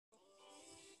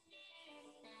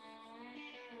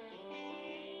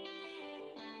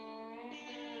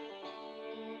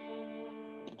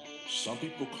Some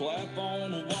people clap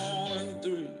on a 1 and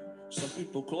 3. Some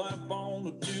people clap on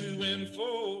a 2 and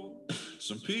 4.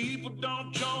 Some people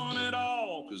don't join at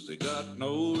all because they got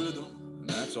no rhythm, and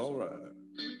that's all right.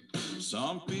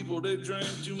 Some people, they drink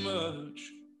too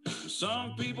much.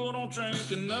 Some people don't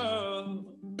drink enough.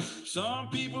 Some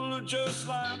people are just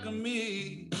like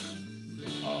me.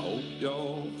 I hope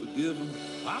y'all forgive them.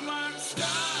 I'm like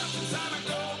Scott inside a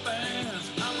gold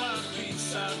bands. I'm like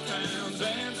Peace-Side towns,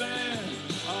 and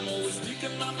I'm always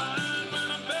speaking my mind, man.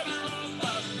 I'm better off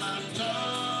biting my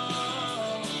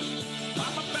tongue.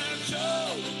 I'm a bad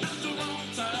show at the wrong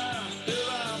time. Hell,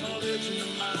 I'm a legend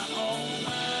in my own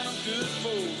mind. I'm good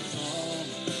for some,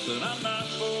 but I'm not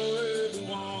for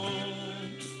everyone.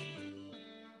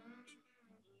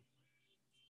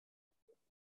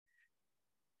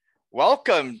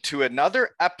 Welcome to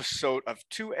another episode of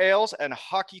Two Ales and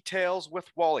Hockey Tales with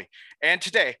Wally. And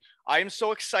today, I am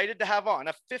so excited to have on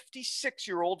a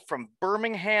 56-year-old from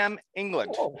Birmingham,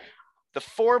 England, the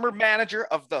former manager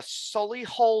of the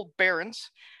Solihull Barons,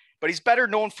 but he's better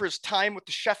known for his time with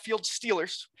the Sheffield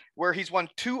Steelers, where he's won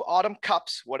 2 Autumn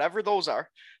Cups, whatever those are.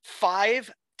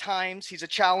 5 times he's a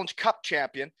Challenge Cup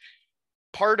champion,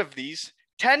 part of these,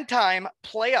 10-time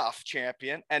playoff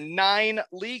champion, and 9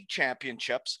 league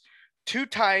championships. 2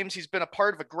 times he's been a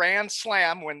part of a Grand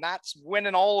Slam, when that's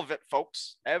winning all of it,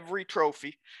 folks, every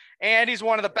trophy. And he's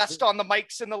one of the best on the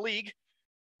mics in the league.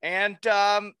 And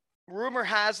rumor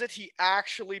has it he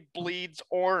actually bleeds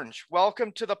orange.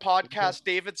 Welcome to the podcast,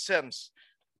 David Sims.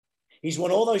 He's won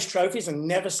all those trophies and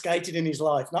never skated in his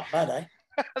life. Not bad,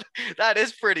 eh? That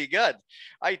is pretty good.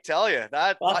 I tell you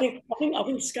that. I think I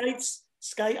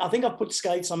think I've put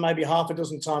skates on maybe half a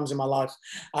dozen times in my life.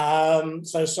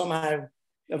 So somehow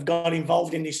I've got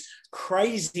involved in this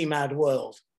crazy mad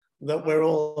world that we're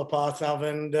all a part of,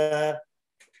 and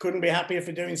couldn't be happier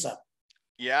for doing so.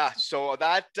 Yeah, so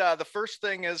that the first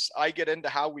thing is I get into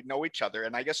how we know each other.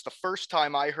 And I guess the first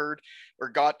time I heard or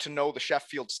got to know the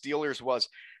Sheffield Steelers was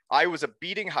I was a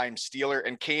Bietigheim Steeler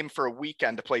and came for a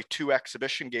weekend to play 2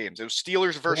 exhibition games. It was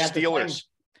Steelers versus Steelers.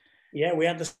 Yeah, we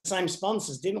had the same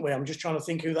sponsors, didn't we? I'm just trying to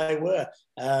think who they were.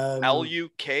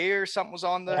 LUK or something was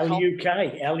on the LUK,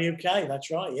 that's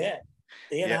right, yeah.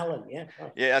 Ian Allen, yeah.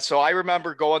 Yeah, so I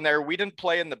remember going there. We didn't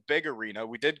play in the big arena.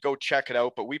 We did go check it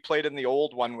out, but we played in the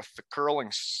old one with the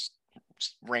curling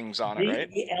rings on it, right?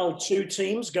 DEL2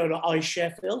 teams go to I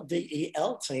Sheffield.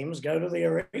 DEL teams go to the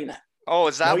arena. Oh,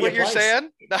 is that what you're saying?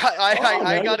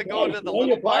 I got to go to the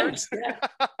little parts.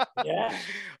 Yeah.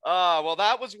 Well,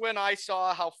 that was when I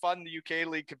saw how fun the UK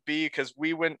League could be, because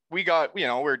we're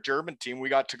a German team. We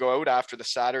got to go out after the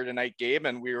Saturday night game,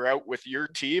 and we were out with your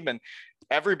team, and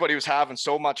everybody was having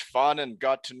so much fun, and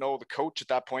got to know the coach at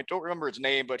that point. Don't remember his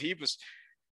name, but he was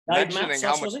mentioning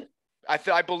how much.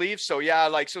 I believe so. Yeah.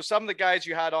 So some of the guys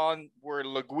you had on were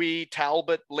Legui,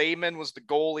 Talbot, Lehman was the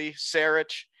goalie,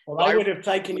 Sarich. Well, they would have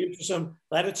taken you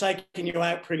they'd have taken you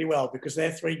out pretty well, because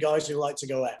they're 3 guys who like to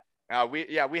go out.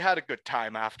 We had a good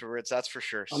time afterwards. That's for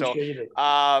sure. I'm sure you did.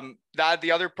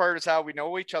 The other part is how we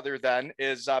know each other then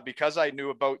is because I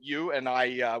knew about you, and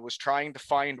I was trying to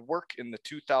find work in the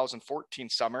 2014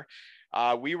 summer.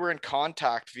 We were in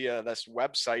contact via this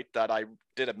website that I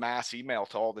did a mass email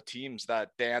to all the teams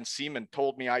that Dan Seaman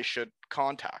told me I should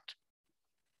contact.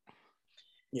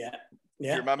 Yeah.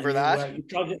 You remember that?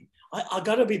 I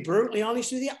got to be brutally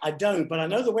honest with you. I don't, but I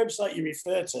know the website you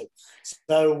refer to.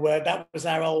 So that was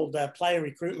our old player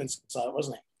recruitment site,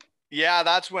 wasn't it? Yeah,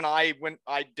 that's when I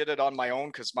did it on my own,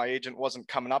 because my agent wasn't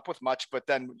coming up with much. But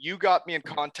then you got me in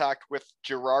contact with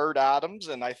Gerard Adams,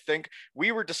 and I think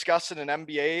we were discussing an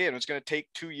MBA, and it was going to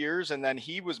take 2 years. And then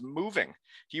he was moving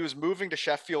to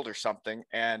Sheffield or something.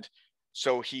 And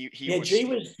so he was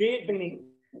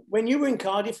when you were in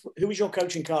Cardiff, who was your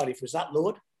coach in Cardiff? Was that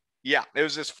Lord? Yeah, it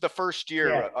was the first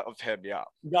year of him. Yeah.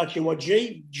 Gotcha. Well,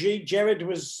 Jared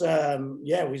was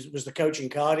the coach in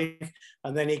Cardiff,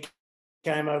 and then he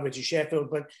came over to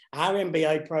Sheffield. But our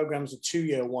MBA program's a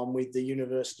 2-year one with the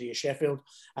University of Sheffield,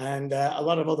 and a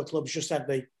lot of other clubs just had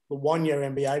the 1-year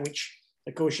MBA, which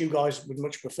of course you guys would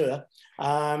much prefer.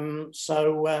 That's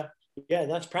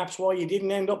perhaps why you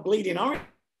didn't end up bleeding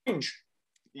orange.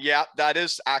 Yeah, that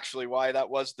is actually why. That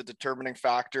was the determining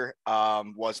factor,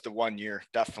 was the 1 year,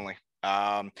 definitely.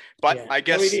 I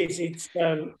guess it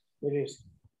is.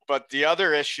 But the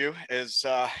other issue is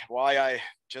why I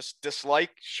just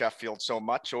dislike Sheffield so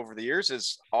much over the years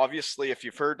is, obviously, if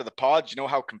you've heard of the pods, you know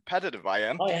how competitive I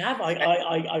am. I have.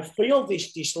 I feel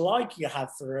this dislike you have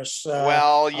for us.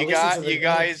 You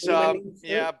guys,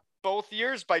 both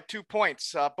years by 2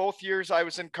 points. Both years I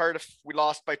was in Cardiff, we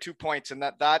lost by 2 points, and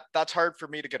that's hard for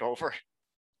me to get over.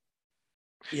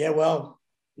 Yeah, well,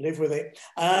 live with it.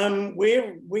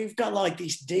 We've got like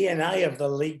this DNA of the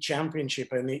league championship,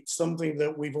 and it's something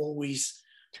that we've always,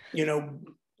 you know,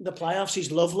 the playoffs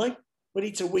is lovely, but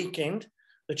it's a weekend.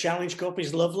 The Challenge Cup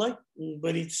is lovely,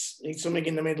 but it's something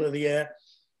in the middle of the year.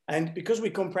 And because we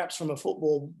come perhaps from a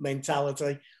football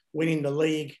mentality, winning the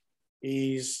league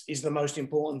is the most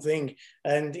important thing.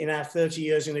 And in our 30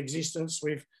 years in existence,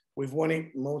 we've won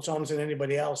it more times than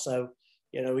anybody else. So,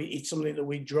 you know, it's something that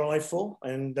we drive for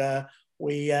and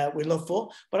we love for.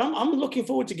 But I'm looking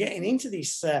forward to getting into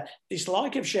this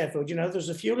like of Sheffield. You know, there's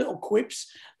a few little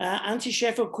quips,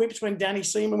 anti-Sheffield quips when Danny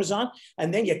Seaman was on,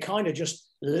 and then you kind of just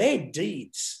led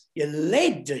Deeds. You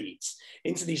led Deeds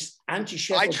into this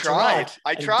anti-Sheffield.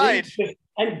 I tried.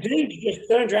 And Deeds just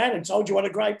turned around and told you what a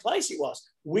great place it was,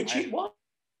 which it was.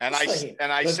 And I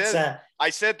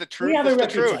said the truth. We have a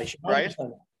reputation, right?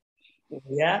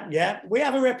 Yeah, we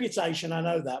have a reputation. I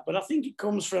know that, but I think it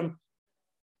comes from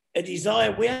a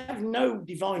desire. We have no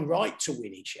divine right to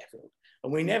win in Sheffield,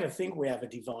 and we never think we have a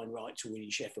divine right to win in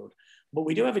Sheffield, but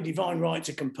we do have a divine right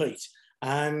to compete.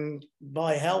 And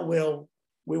by hell,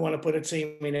 we want to put a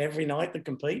team in every night that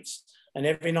competes and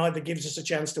every night that gives us a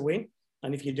chance to win.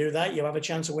 And if you do that, you have a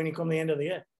chance of winning come the end of the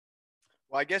year.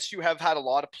 Well, I guess you have had a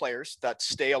lot of players that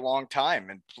stay a long time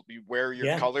and you wear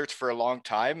your colors for a long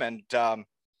time. And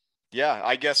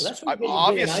I guess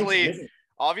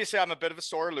obviously I'm a bit of a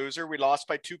sore loser. We lost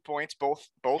by 2 points both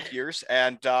years.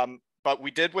 And but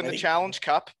we did win the Challenge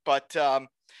Cup. But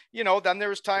you know, then there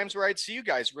was times where I'd see you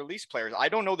guys release players. I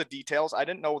don't know the details. I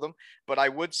didn't know them, but I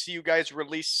would see you guys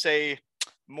release, say,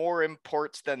 more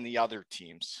imports than the other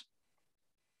teams.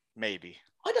 Maybe.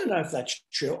 I don't know if that's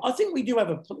true. I think we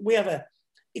have a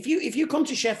if you come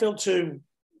to Sheffield to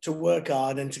work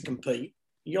hard and to compete,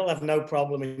 you'll have no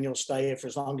problem and you'll stay here for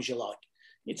as long as you like.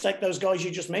 You take those guys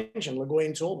you just mentioned, Le Gouy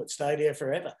and Talbot, stayed here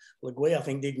forever. Le Gouy, I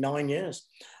think, did 9 years.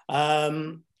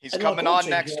 He's coming on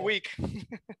next week.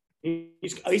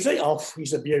 He's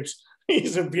a beaut.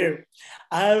 He's a beaut.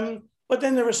 But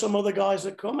then there are some other guys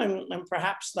that come and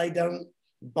perhaps they don't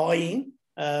buy in.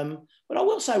 But I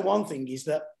will say one thing is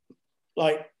that,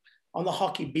 like, on the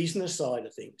hockey business side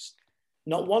of things,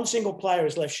 not one single player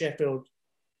has left Sheffield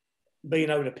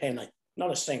being owed a penny,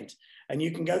 not a cent. And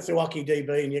you can go through Hockey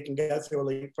DB and you can go through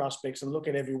Elite Prospects and look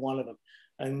at every one of them.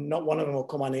 And not one of them will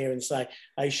come on here and say,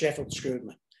 hey, Sheffield screwed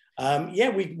me.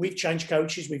 We've changed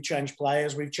coaches, we've changed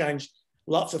players, we've changed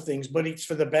lots of things, but it's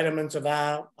for the betterment of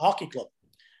our hockey club.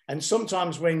 And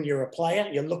sometimes when you're a player,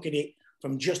 you look at it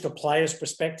from just a player's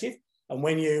perspective. And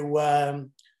when you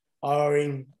are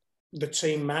in the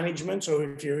team management,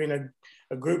 or if you're in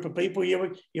a group of people,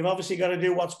 you've obviously got to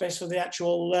do what's best for the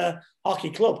actual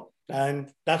hockey club.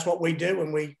 And that's what we do.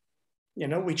 And we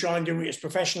try and do it as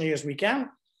professionally as we can.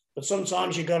 But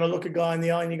sometimes you've got to look a guy in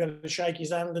the eye and you've got to shake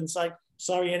his hand and say,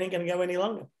 sorry, it ain't going to go any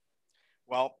longer.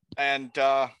 Well, and,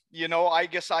 I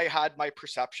guess I had my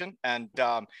perception. And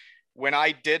when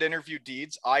I did interview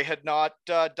Deeds, I had not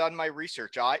done my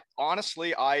research.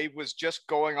 I was just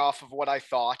going off of what I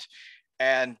thought.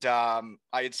 And I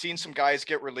had seen some guys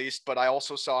get released, but I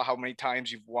also saw how many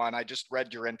times you've won. I just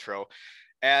read your intro.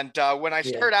 And when I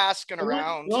started asking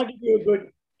around...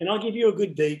 Can I give you a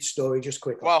good Deeds story just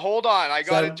quickly? Well, hold on. I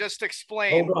got to just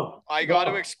explain. I got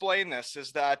to explain this,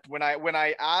 is that when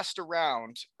I asked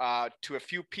around to a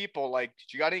few people, like,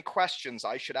 do you got any questions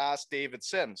I should ask David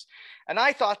Sims? And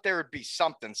I thought there would be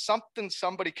something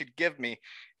somebody could give me.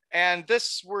 And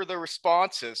this were the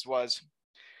responses was,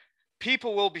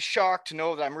 people will be shocked to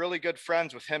know that I'm really good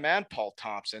friends with him and Paul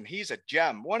Thompson. He's a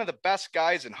gem, one of the best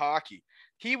guys in hockey.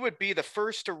 He would be the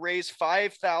first to raise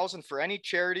 $5,000 for any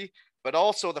charity, but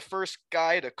also the first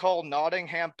guy to call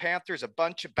Nottingham Panthers a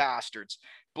bunch of bastards.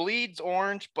 Bleeds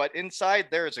orange, but inside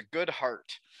there is a good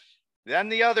heart. Then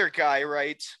the other guy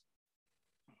writes,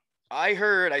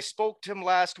 I spoke to him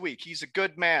last week. He's a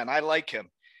good man. I like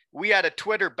him. We had a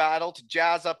Twitter battle to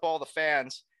jazz up all the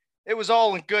fans. It was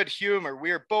all in good humor.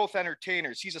 We are both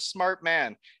entertainers. He's a smart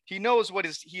man. He knows what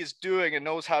he is doing and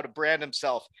knows how to brand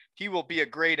himself. He will be a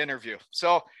great interview.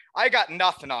 So I got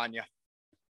nothing on you.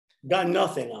 Got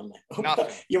nothing on me. Nothing.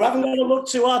 You haven't got to look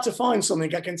too hard to find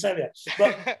something, I can tell you.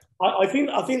 But I think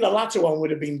the latter one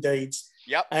would have been Deeds.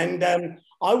 Yep. And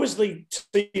I was the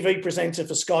TV presenter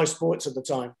for Sky Sports at the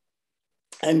time.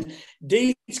 And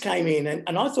Deeds came in,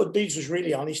 and I thought Deeds was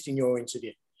really honest in your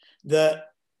interview, that,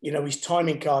 his time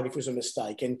in Cardiff was a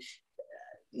mistake. And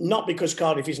not because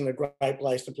Cardiff isn't a great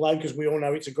place to play, because we all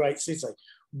know it's a great city,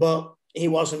 but he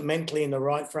wasn't mentally in the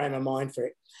right frame of mind for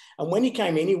it. And when he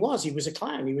came in, he was a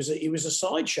clown. He was a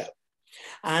sideshow.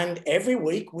 And every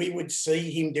week we would see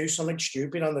him do something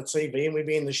stupid on the TV, and we'd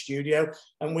be in the studio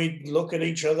and we'd look at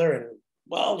each other and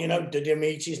well,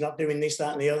 Dimitри's not doing this,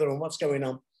 that, and the other, and what's going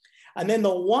on. And then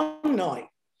the one night,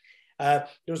 there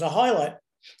was a highlight,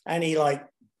 and he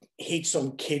hit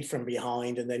some kid from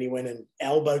behind, and then he went and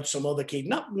elbowed some other kid,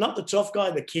 not the tough guy,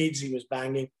 the kids he was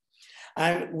banging.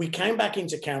 And we came back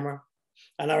into camera,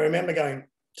 and I remember going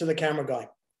to the camera guy,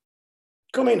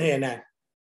 come in here now.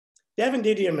 Devin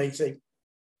Dimitri,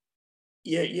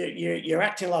 you're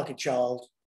acting like a child.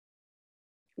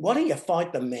 Why don't you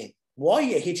fight the men? Why are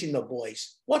you hitting the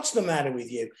boys? What's the matter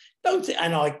with you?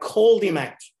 And I called him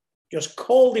out, just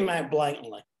called him out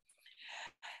blatantly,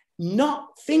 not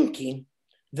thinking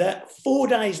that 4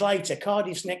 days later,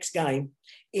 Cardiff's next game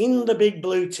in the big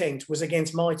blue tent was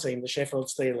against my team, the Sheffield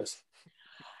Steelers.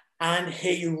 And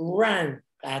he ran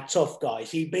our tough guys.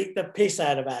 He beat the piss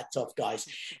out of our tough guys.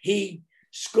 He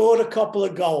scored a couple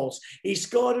of goals. He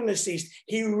scored an assist.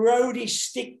 He rode his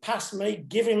stick past me,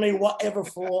 giving me whatever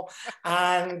for.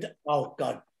 And, oh,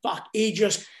 God, fuck,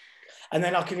 and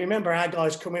then I can remember our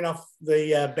guys coming off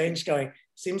the bench going,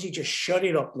 Simsy, just shut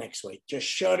it up next week. Just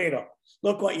shut it up.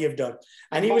 Look what you've done.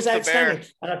 And he was outstanding.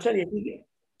 And I tell you,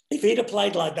 if he'd have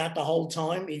played like that the whole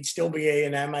time, he'd still be here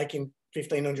now making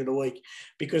 $1,500 a week,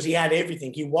 because he had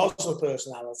everything. He was a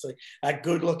personality, a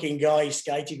good-looking guy. He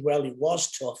skated well. He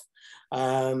was tough.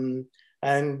 And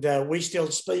we still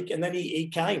speak. And then he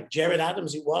came. Jared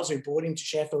Adams, it was, who brought him to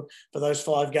Sheffield for those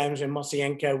 5 games when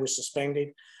Mosienko was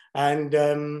suspended.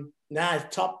 And now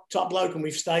top bloke, and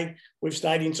we've stayed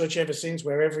in touch ever since,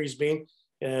 wherever he's been.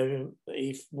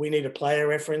 If we need a player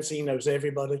reference, he knows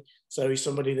everybody. So he's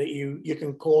somebody that you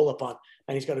can call upon,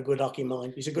 and he's got a good hockey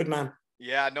mind. He's a good man.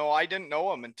 Yeah, no, I didn't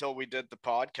know him until we did the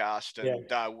podcast, and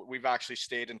we've actually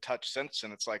stayed in touch since.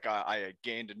 And it's like I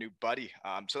gained a new buddy.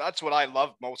 So that's what I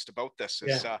love most about this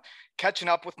is catching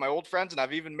up with my old friends, and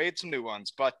I've even made some new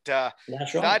ones. But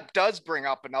that does bring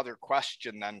up another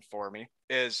question then for me: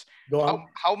 is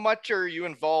how much are you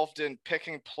involved in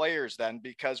picking players then?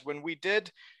 Because when we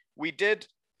did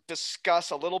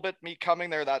discuss a little bit me coming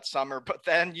there that summer, but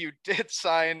then you did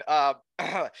sign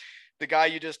the guy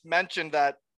you just mentioned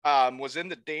that was in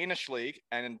the Danish league,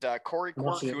 and Corey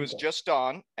Quirk, who was just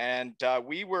on, and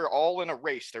we were all in a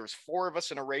race. There was 4 of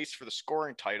us in a race for the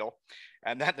scoring title,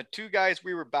 and then the 2 guys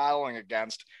we were battling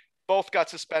against both got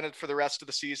suspended for the rest of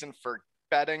the season for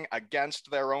betting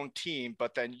against their own team.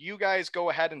 But then you guys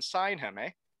go ahead and sign him, eh?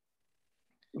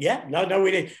 Yeah, no, we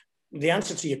did. The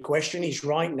answer to your question is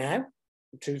right now,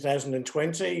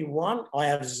 2021, I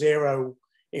have 0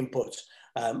 input.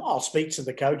 I'll speak to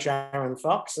the coach, Aaron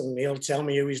Fox, and he'll tell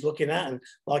me who he's looking at. And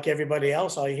like everybody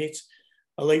else, I hit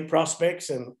elite prospects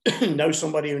and know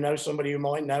somebody who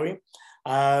might know him.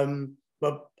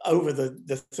 But over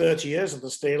the 30 years of the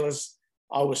Steelers,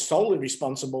 I was solely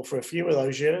responsible for a few of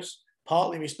those years,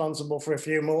 partly responsible for a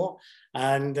few more.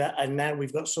 And now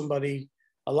we've got somebody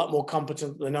a lot more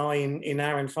competent than I in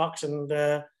Aaron Fox, and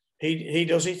he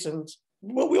does it. And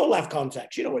well, we all have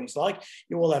contacts. You know what it's like.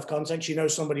 You all have contacts. You know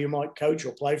somebody who might coach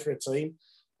or play for a team,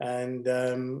 and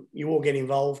you all get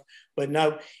involved. But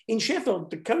no, in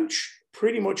Sheffield, the coach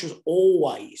pretty much has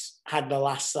always had the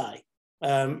last say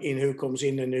in who comes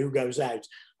in and who goes out.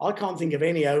 I can't think of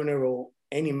any owner or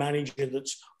any manager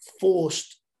that's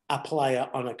forced a player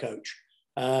on a coach.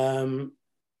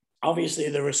 Obviously,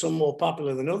 there are some more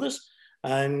popular than others,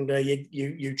 and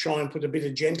you try and put a bit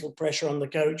of gentle pressure on the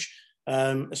coach.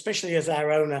 Especially as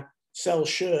our owner sells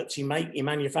shirts, he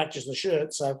manufactures the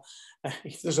shirts. So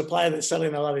if there's a player that's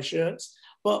selling a lot of shirts,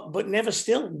 but never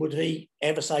still would he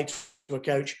ever say to a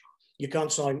coach, you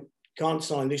can't sign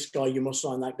this guy, you must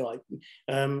sign that guy.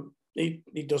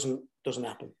 It doesn't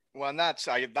happen. Well, and that's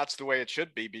the way it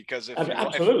should be, because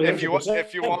if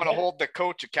you want to hold the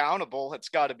coach accountable, it's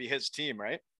got to be his team,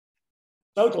 right?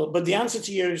 Total. But the answer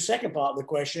to your second part of the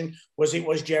question was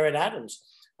Jared Adams.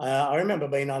 I remember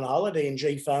being on holiday and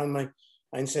G phoned me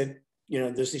and said,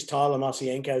 there's this Tyler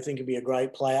Mosienko, I think he'd be a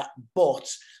great player, but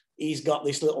he's got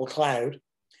this little cloud.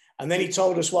 And then he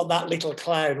told us what that little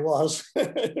cloud was,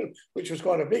 which was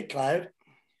quite a big cloud.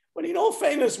 But in all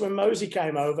fairness, when Mosey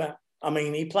came over, I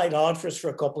mean, he played hard for us for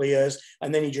a couple of years,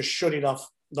 and then he just shut it off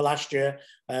the last year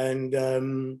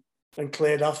and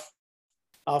cleared off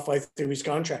halfway through his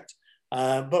contract.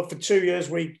 But for 2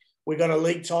 years, we got a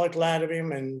league title out of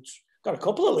him, and got a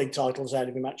couple of league titles out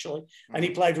of him, actually. And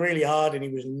he played really hard, and he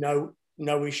was no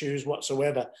issues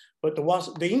whatsoever. But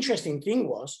the interesting thing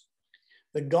was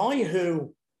the guy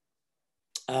who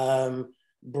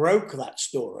broke that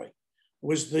story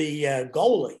was the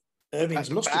goalie, Irving's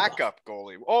Mustikov. Backup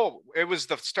goalie. Oh, it was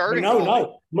the starting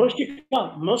goalie.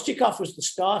 No. Mustikov was the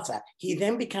starter. He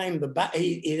then became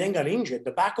he then got injured.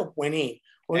 The backup went in.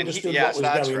 Understood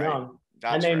what was going on.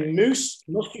 And then Moose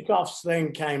Mushikovs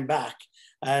then came back,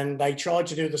 and they tried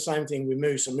to do the same thing with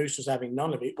Moose, and Moose was having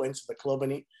none of it, went to the club,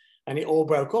 and it all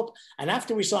broke up. And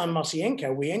after we signed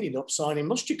Mosienko, we ended up signing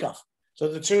Mushikov. So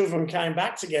the two of them came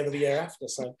back together the year after.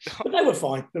 So, but they were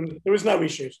fine. There was no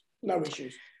issues. No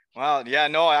issues. Well, yeah,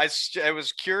 no, it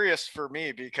was curious for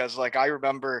me because like I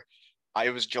remember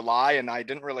it was July and I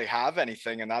didn't really have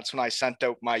anything. And that's when I sent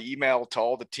out my email to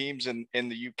all the teams in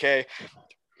the UK.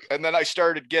 And then I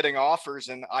started getting offers,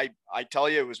 and I tell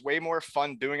you, it was way more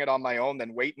fun doing it on my own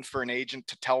than waiting for an agent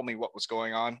to tell me what was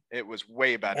going on. It was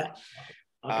way better. Yeah,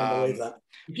 I can believe that.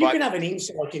 If you can have an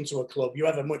insight into a club, you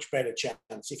have a much better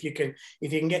chance. If you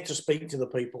can get to speak to the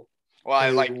people. Well, I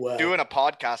like doing a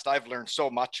podcast. I've learned so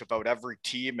much about every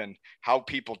team and how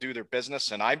people do their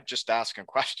business, and I'm just asking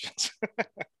questions.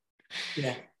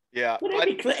 Yeah. Yeah. But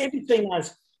every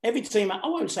team, I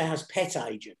won't say has pet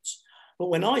agents, but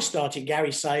when I started,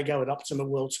 Gary Sago at Optima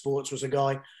World Sports was a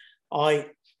guy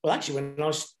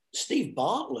Steve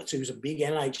Bartlett, who's a big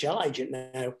NHL agent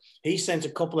now, he sent a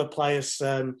couple of players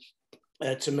to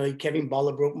me, Kevin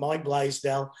Bollebrook, Mike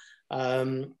Blaisdell,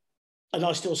 and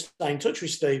I still stay in touch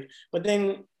with Steve. But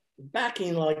then back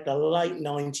in like the late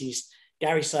 90s,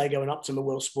 Gary Sago and Optima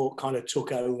World Sport kind of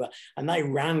took over, and they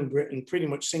ran Britain pretty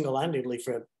much single-handedly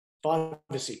for 5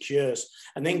 or 6 years.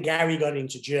 And then Gary got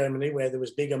into Germany where there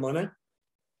was bigger money.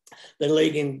 The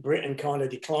league in Britain kind of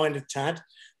declined a tad.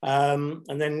 And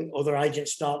then other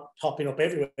agents start popping up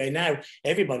everywhere. Now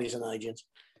everybody's an agent.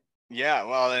 Yeah,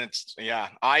 well, and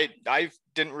I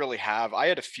didn't really have. I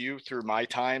had a few through my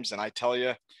times, and I tell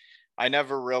you, I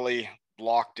never really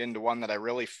locked into one that I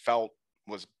really felt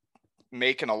was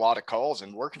making a lot of calls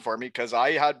and working for me, because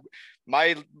I had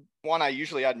my one I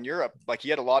usually had in Europe. Like, he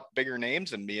had a lot bigger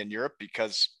names than me in Europe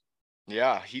because,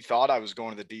 yeah, he thought I was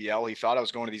going to the DL. He thought I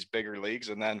was going to these bigger leagues,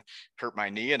 and then hurt my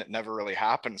knee, and it never really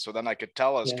happened. So then I could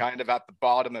tell I was kind of at the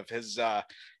bottom of his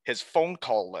phone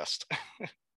call list.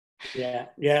 Yeah,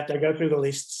 they go through the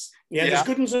lists. Yeah, there's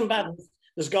good ones and bad ones.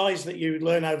 There's guys that you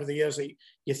learn over the years that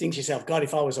you think to yourself, God,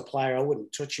 if I was a player, I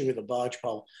wouldn't touch you with a barge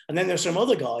pole. And then there's some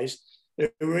other guys who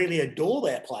really adore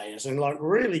their players and like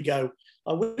really go,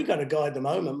 oh, we've got a guy at the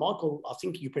moment, Michael, I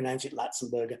think you pronounce it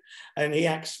Latzenberger, and he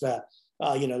acts for,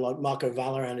 like Marco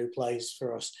Valleran, who plays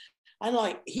for us. And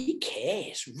like, he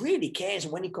cares, really cares.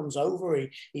 And when he comes over,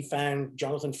 he found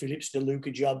Jonathan Phillips,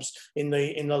 DeLuca jobs in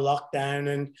the lockdown,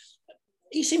 and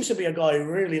he seems to be a guy who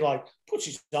really like puts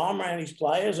his arm around his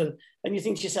players, and you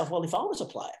think to yourself, well, if I was a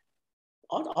player,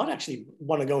 I'd actually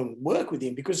want to go and work with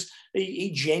him, because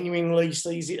he genuinely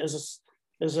sees it as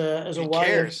a way.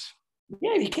 Cares.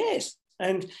 He cares.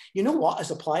 And you know what?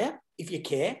 As a player, if you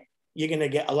care, you're going to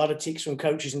get a lot of ticks from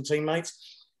coaches and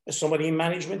teammates. As somebody in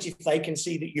management, if they can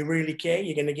see that you really care,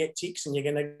 you're going to get ticks, and you're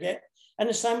going to get. And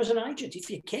the same as an agent, if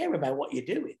you care about what you're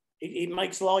doing, it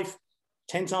makes life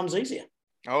 10 times easier.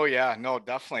 Oh yeah, no,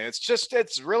 definitely.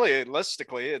 It's really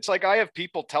realistically, it's like I have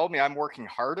people tell me I'm working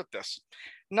hard at this.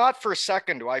 Not for a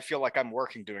second do I feel like I'm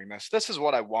working doing this. This is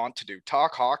what I want to do.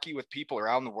 Talk hockey with people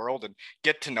around the world and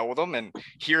get to know them and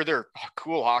hear their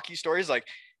cool hockey stories. Like,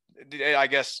 I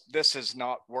guess this is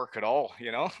not work at all,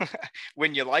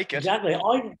 when you like it.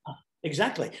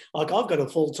 Exactly. Like, I've got a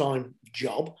full-time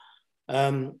job,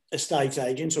 estate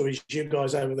agent, or as you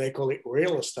guys over there call it,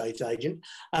 real estate agent.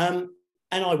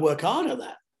 And I work hard at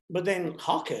that. But then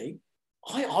hockey,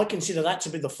 I consider that to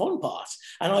be the fun part.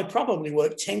 And I probably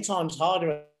work 10 times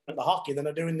harder at the hockey than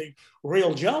I do in the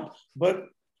real job. But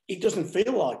it doesn't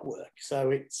feel like work.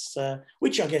 So it's,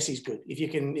 which I guess is good. If you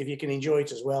can enjoy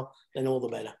it as well, then all the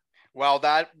better. Well,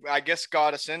 that, I guess,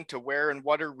 got us into where and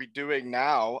what are we doing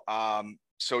now?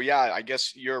 So, yeah, I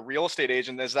guess you're a real estate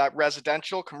agent. Is that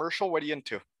residential, commercial? What are you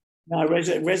into? No,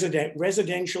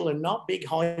 residential, and not big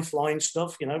high-flying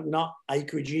stuff, not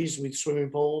acreages with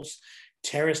swimming pools,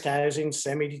 terraced housing,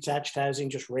 semi-detached housing,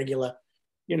 just regular,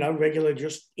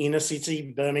 just inner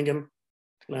city Birmingham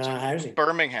housing.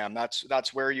 Birmingham,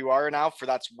 that's where you are now.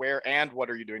 That's where, and what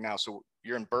are you doing now? So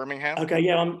you're in Birmingham? Okay,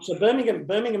 yeah. So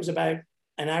Birmingham's about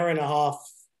an hour and a half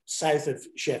south of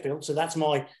Sheffield. So that's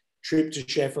my trip to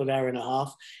Sheffield, hour and a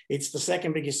half. It's the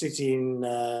second biggest city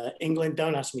in England.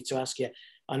 Don't ask me to ask you.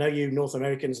 I know you North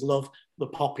Americans love the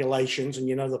populations, and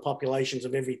the populations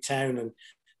of every town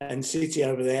and city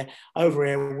over there. Over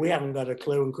here, we haven't got a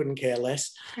clue and couldn't care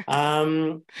less.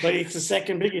 But it's the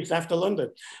second biggest after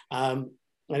London. And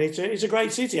it's a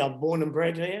great city. I'm born and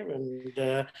bred here,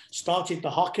 and started the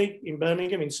hockey in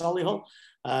Birmingham, in Solihull.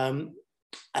 And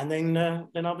then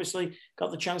obviously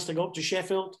got the chance to go up to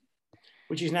Sheffield,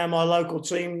 which is now my local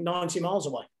team, 90 miles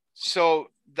away. So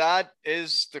that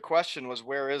is the question, was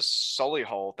where is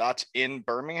Solihull? That's in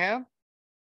Birmingham?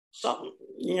 So,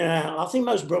 yeah, I think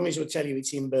most Brummies would tell you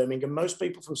it's in Birmingham. Most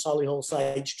people from Solihull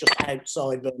say it's just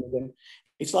outside Birmingham.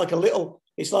 It's like a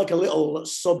little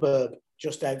suburb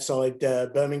just outside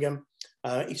Birmingham.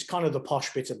 It's kind of the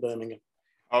posh bit of Birmingham.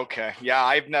 Okay. Yeah,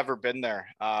 I've never been there.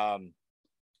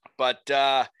 But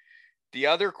the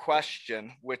other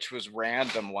question, which was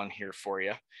random one here for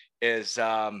you, is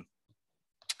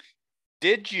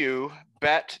did you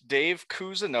bet Dave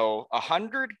Cousineau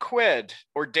 £100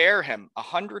 or dare him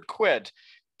 £100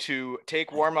 to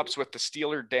take warm-ups with the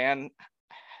Steeler Dan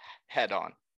head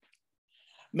on?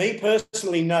 Me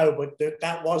personally, no, but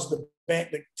that was the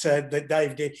bet that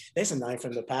Dave did. There's a name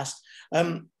from the past.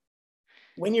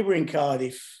 When you were in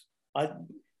Cardiff, I'm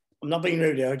not being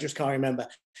rude here, I just can't remember.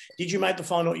 Did you make the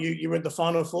final? You were at the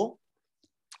final four?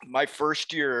 My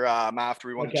first year after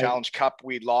we won the Challenge Cup,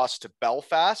 we lost to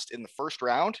Belfast in the first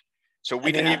round. So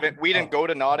we didn't go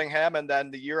to Nottingham. And then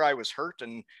the year I was hurt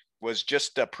and was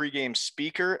just a pregame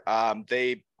speaker,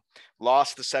 they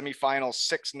lost the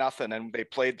semifinals 6-0, and they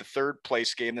played the third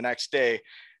place game the next day.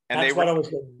 And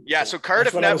so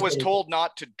Cardiff Net was told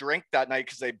not to drink that night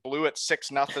because they blew it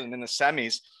 6-0 in the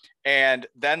semis. And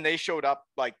then they showed up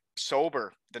like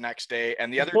sober the next day,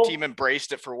 and the other team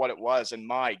embraced it for what it was. And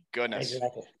my goodness.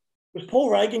 Exactly. Was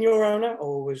Paul Reagan your owner,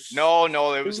 or was No,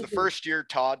 it was the first year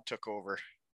Todd took over.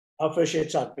 Oh, first year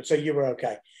Todd, so you were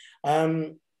okay.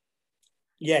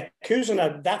 Yeah,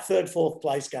 Cousineau, that third, fourth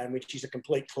place game, which is a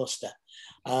complete cluster.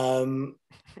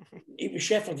 It was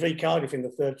Sheffield v Cardiff in the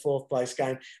third, fourth place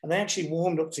game, and they actually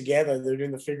warmed up together. They were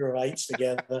doing the figure of eights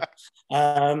together.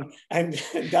 And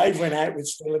Dave went out with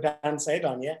Steeler Dan's head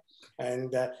on, yeah.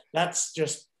 And that's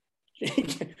just,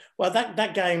 well,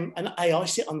 that game, and I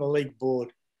sit on the league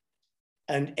board,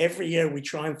 and every year we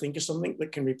try and think of something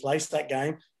that can replace that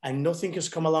game, and nothing has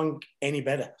come along any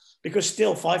better because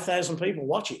still 5,000 people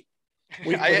watch it.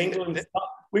 We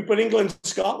put England,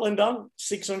 Scotland on,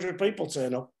 600 people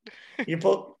turn up.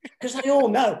 Because they all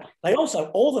know.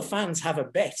 All the fans have a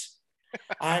bet.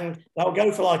 And they'll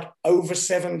go for like over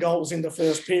 7 goals in the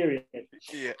first period.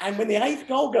 Yeah. And when the 8th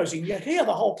goal goes in, you hear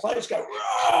the whole place go,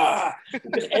 rah!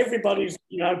 Because everybody's,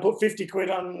 put 50 quid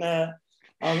on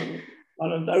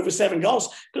over 7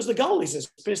 goals, because the goal is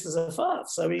as pissed as a fart.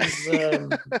 So he's.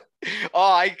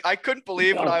 I couldn't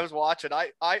believe what I was watching.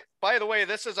 I by the way,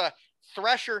 this is a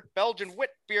Thresher Belgian wit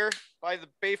beer by the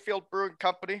Bayfield Brewing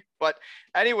Company. But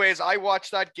anyways, I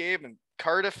watched that game, and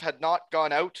Cardiff had not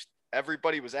gone out.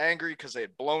 Everybody was angry because they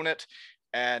had blown it.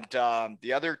 And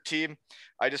the other team,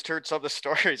 I just heard some of the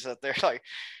stories that they're like,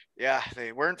 yeah,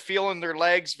 they weren't feeling their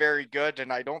legs very good.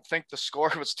 And I don't think the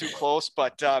score was too close.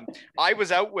 But I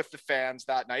was out with the fans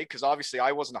that night because obviously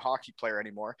I wasn't a hockey player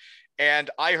anymore. And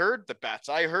I heard the bets.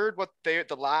 I heard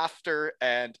the laughter,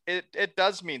 and it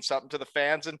does mean something to the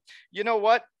fans. And you know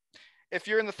what? If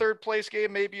you're in the third place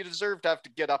game, maybe you deserve to have to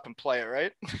get up and play it,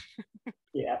 right?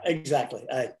 Yeah, exactly.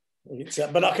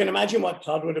 But I can imagine what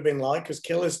Todd would have been like, because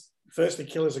Killer's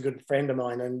a good friend of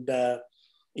mine, and that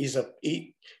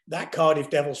Cardiff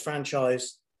Devils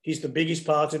franchise, he's the biggest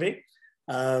part of it.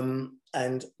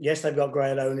 And yes, they've got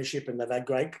great ownership and they've had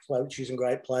great coaches and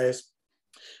great players,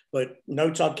 but no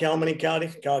Todd Kelman in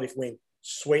Cardiff. Cardiff win.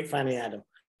 Sweet Fanny Adam.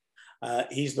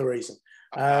 He's the reason.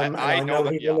 I know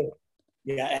that,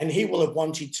 and he will have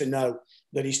wanted to know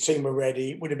that his team were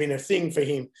ready. It would have been a thing for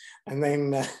him. And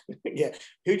then,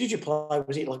 who did you play?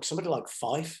 Was it like somebody like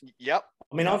Fife? Yep.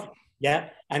 I mean,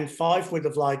 and Fife would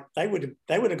have they would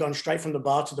have gone straight from the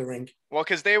bar to the ring. Well,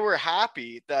 because they were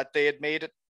happy that they had made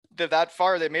it that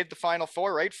far. They made the Final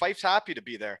Four, right? Fife's happy to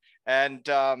be there. And,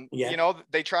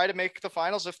 they try to make the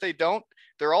finals. If they don't,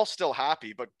 they're all still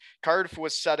happy. But Cardiff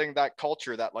was setting that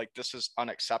culture that, like, this is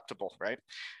unacceptable, right?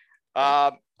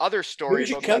 Other stories.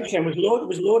 Who was your coach then?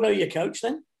 Was Lordo your coach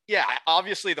then? Yeah,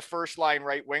 obviously the first line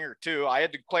right winger too. I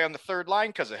had to play on the third line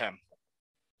because of him.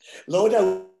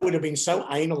 Lordo would have been so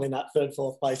anal in that third,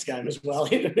 fourth place game as well.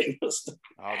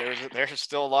 There's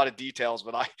still a lot of details,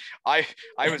 but I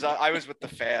was with the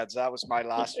fans. That was my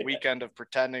last weekend of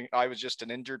pretending I was just an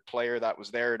injured player that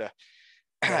was there to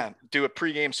do a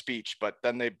pregame speech. But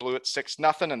then they blew it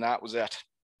 6-0, and that was it.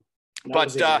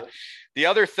 The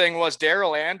other thing was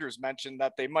Daryl Andrews mentioned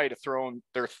that they might have thrown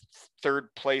their third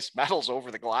place medals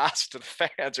over the glass to the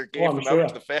fans, or gave them out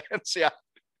to the fans. Yeah.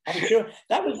 I'm sure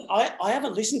that was, I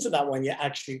haven't listened to that one yet,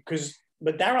 actually,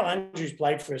 but Daryl Andrews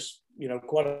played for us,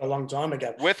 quite a long time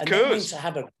ago. With and Coos.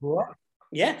 Then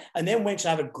went to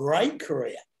have a great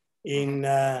career in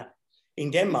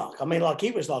Denmark. I mean, like, he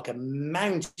was like a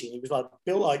mountain. He was like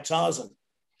built like Tarzan.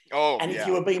 Oh, and if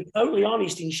you were being totally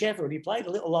honest, in Sheffield, he played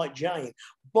a little like Jane,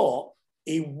 but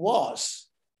he was,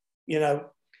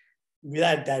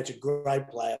 without doubt, a great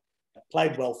player.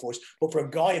 Played well for us, but for a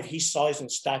guy of his size and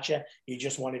stature, you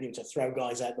just wanted him to throw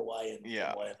guys out the way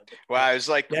and whatever. Well, I was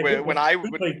like, yeah,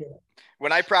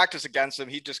 when I practice against him,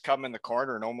 he'd just come in the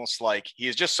corner and almost like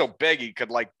he's just so big he could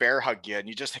like bear hug you and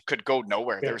you just could go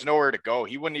nowhere. Yeah. There was nowhere to go.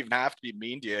 He wouldn't even have to be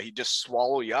mean to you. He'd just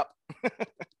swallow you up.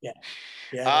 Yeah.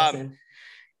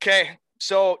 Okay.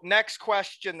 So next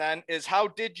question then is, how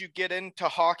did you get into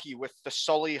hockey with the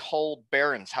Solihull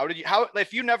Barons?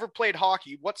 If you never played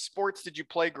hockey, what sports did you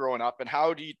play growing up and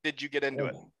how did you get into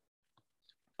it?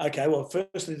 Okay. Well,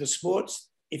 firstly, the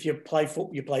sports, if you play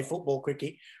football,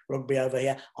 cricket, rugby over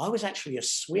here. I was actually a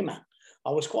swimmer. I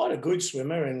was quite a good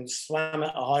swimmer and swam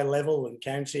at a high level and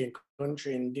county and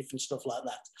country and different stuff like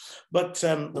that. But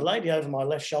the lady over my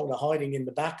left shoulder hiding in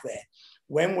the back there,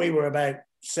 when we were about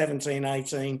 17,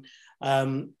 18,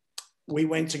 we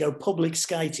went to go public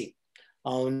skating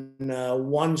on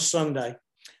one Sunday,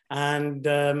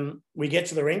 and we get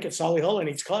to the rink at Solihull and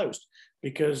it's closed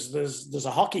because there's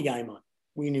a hockey game on.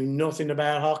 We knew nothing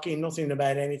about hockey, nothing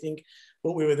about anything,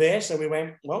 but we were there, so we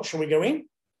went, well, shall we go in?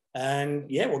 And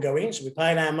yeah, we'll go in. So we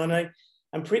paid our money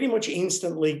and pretty much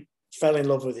instantly fell in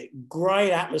love with it.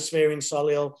 Great atmosphere in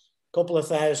Solihull, couple of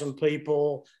thousand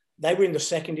people. They were in the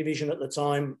second division at the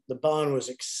time. The barn was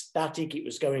ecstatic. It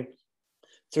was going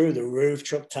through the roof.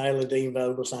 Chuck Taylor, Dean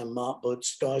Vogelsang, Mark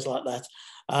Budds, guys like that.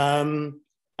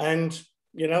 And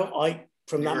you know,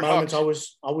 from that moment, I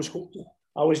was hooked.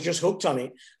 I was just hooked on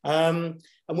it.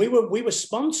 And we were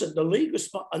sponsored. The league was,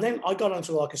 and then I got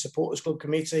onto like a supporters club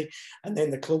committee, and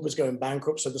then the club was going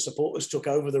bankrupt, so the supporters took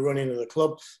over the running of the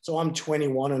club. So I'm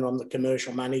 21 and I'm the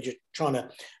commercial manager, trying to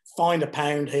find a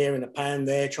pound here and a pound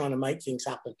there, trying to make things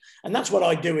happen. And that's what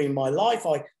I do in my life.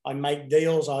 I make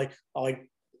deals. I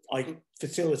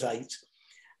facilitate.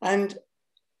 And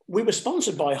we were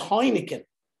sponsored by Heineken.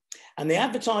 And the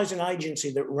advertising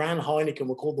agency that ran Heineken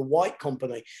were called the White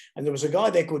Company. And there was a guy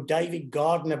there called David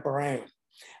Gardner Brown.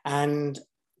 And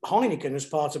Heineken, as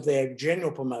part of their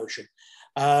general promotion,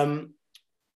 were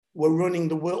running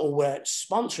were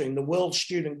sponsoring the World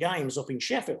Student Games up in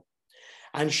Sheffield.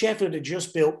 And Sheffield had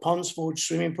just built Ponds Forge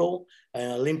swimming pool,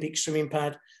 an Olympic swimming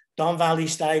pad. Don Valley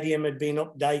Stadium had been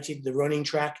updated, the running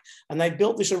track. And they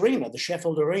built this arena, the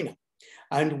Sheffield Arena.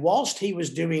 And whilst he was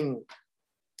doing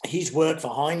his work for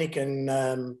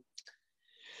Heineken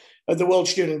at the World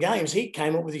Student Games, he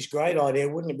came up with this great idea,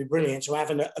 wouldn't it be brilliant, to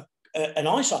have an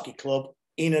ice hockey club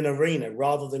in an arena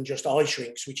rather than just ice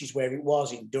rinks, which is where it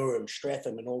was in Durham,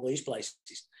 Streatham and all these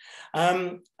places.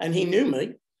 And he knew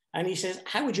me and he says,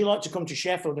 how would you like to come to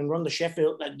Sheffield and run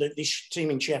this team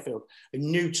in Sheffield, a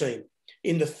new team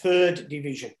in the third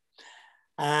division?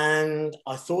 And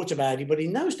I thought about it, but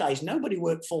in those days, nobody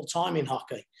worked full-time in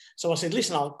hockey. So I said,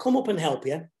 listen, I'll come up and help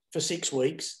you for 6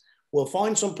 weeks. We'll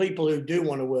find some people who do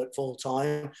want to work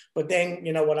full-time, but then,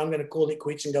 you know what, I'm going to call it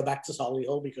quits and go back to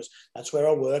Solihull because that's where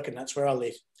I work and that's where I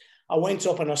live. I went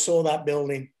up and I saw that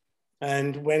building,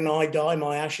 and when I die,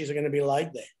 my ashes are going to be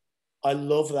laid there. I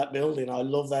love that building. I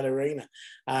love that arena,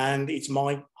 and it's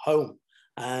my home.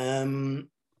 And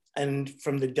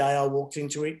from the day I walked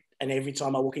into it, and every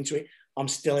time I walk into it, I'm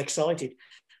still excited.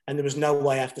 And there was no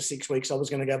way after 6 weeks I was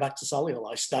going to go back to Solihull.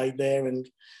 I stayed there. And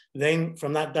then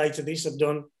from that day to this, I've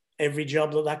done every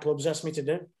job that club's asked me to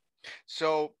do.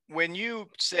 So when you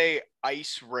say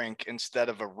ice rink instead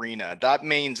of arena, that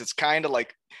means it's kind of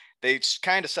like they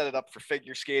kind of set it up for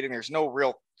figure skating. There's no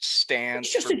real stands.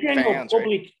 It's just a general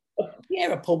public,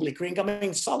 a public rink. I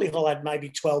mean, Solihull had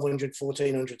maybe 1,200,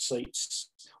 1,400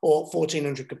 seats or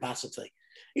 1,400 capacity.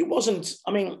 It wasn't,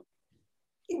 I mean,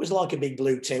 it was like a big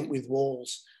blue tent with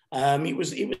walls. It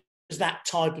was that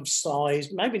type of size,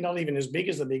 maybe not even as big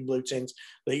as the big blue tent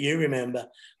that you remember.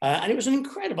 And it was an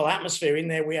incredible atmosphere in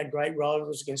there. We had great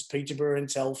rivals against Peterborough and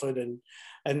Telford,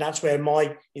 and that's where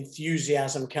my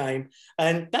enthusiasm came.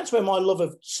 And that's where my love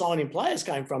of signing players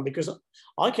came from, because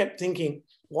I kept thinking,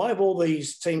 why have all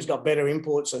these teams got better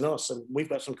imports than us? And we've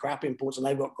got some crap imports and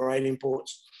they've got great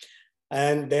imports.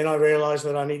 And then I realised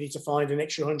that I needed to find an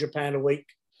extra £100 a week.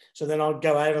 So then I'd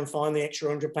go out and find the extra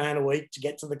 £100 a week to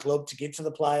get to the club, to get to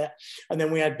the player. And then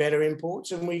we had better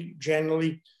imports and we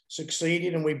generally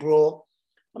succeeded. And we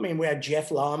had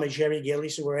Jeff Lama, Jerry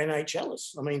Gillis, who were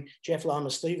NHLers. I mean, Jeff Lama,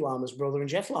 Steve Lama's brother, and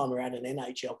Jeff Lama had an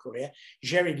NHL career.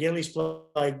 Jerry Gillis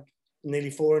played nearly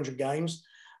 400 games.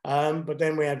 But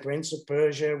then we had Prince of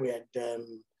Persia. We had, Rick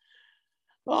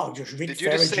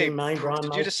Ferrigin,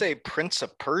 Did you just say Prince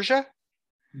of Persia?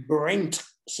 Brent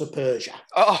Persia.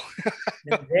 Oh.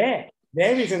 there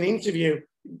is an interview,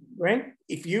 Brent.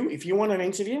 If you want an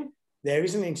interview, there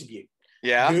is an interview.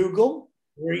 Yeah. Google,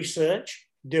 research,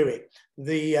 do it.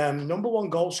 The number one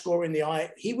goal scorer in the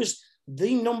he was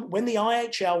when the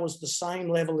IHL was the same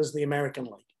level as the American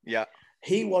League. Yeah.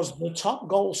 He was the top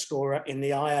goal scorer in the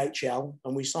IHL,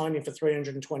 and we signed him for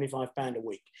 £325 a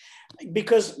week.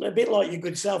 Because a bit like your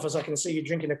good self, as I can see you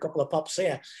drinking a couple of pops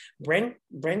here, Brent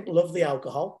loved the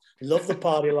alcohol, loved the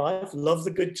party life, loved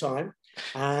the good time,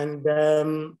 and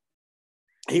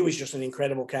he was just an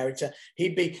incredible character.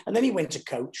 And then he went to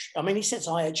coach. I mean, he sets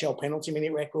IHL penalty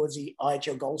minute records,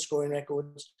 IHL goal scoring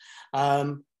records.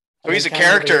 So he's a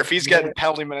character if he's getting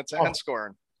penalty minutes and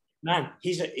scoring. Man,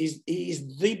 he's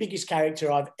the biggest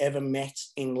character I've ever met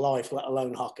in life, let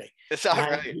alone hockey. Is that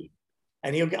right?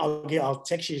 And I'll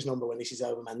text you his number when this is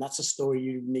over, man. That's a story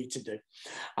you need to do,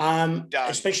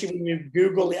 especially when you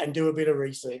Google it and do a bit of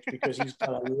research, because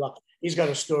he's got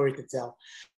a story to tell.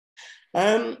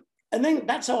 And then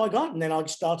that's how I got. And then I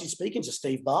started speaking to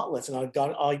Steve Bartlett, and I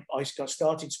got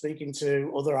started speaking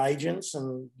to other agents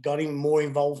and got him more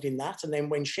involved in that. And then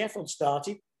when Sheffield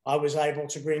started, I was able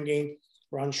to bring in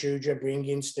Ron Shuja, bring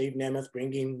in Steve Nemeth,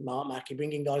 bring in Mark Mackey,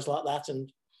 bring in guys like that,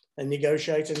 and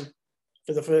negotiate. And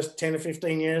for the first 10 or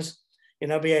 15 years,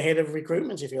 be ahead of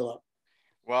recruitment, if you like.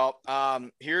 Well,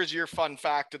 here's your fun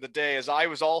fact of the day, is I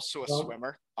was also a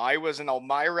swimmer. I was an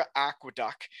Elmira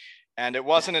Aqueduct, and it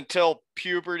wasn't until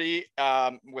puberty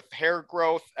with hair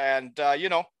growth and,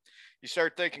 you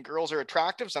start thinking girls are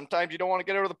attractive. Sometimes you don't want to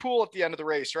get out of the pool at the end of the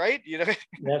race, right?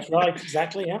 That's right.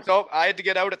 Exactly. Yeah. So I had to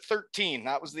get out at 13.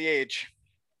 That was the age.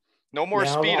 No more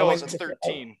Speedos at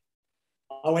 13.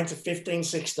 I went to 15,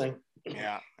 16.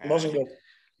 Yeah. It wasn't good.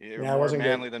 You're more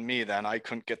manly than me then. I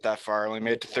couldn't get that far. I only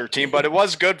made it to 13, but it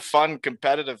was good, fun,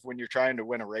 competitive when you're trying to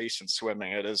win a race in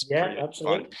swimming. It is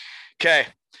absolutely fun. Okay.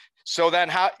 So then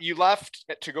how you left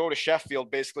to go to Sheffield,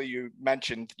 basically you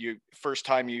mentioned first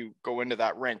time you go into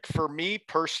that rink. For me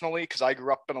personally, because I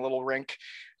grew up in a little rink,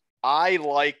 I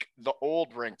like the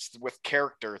old rinks with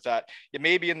character that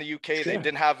maybe in the UK they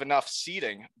didn't have enough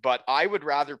seating, but I would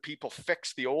rather people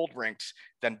fix the old rinks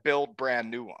than build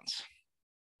brand new ones.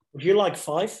 Do you like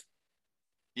Fife?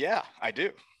 Yeah, I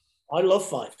do. I love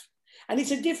Fife. And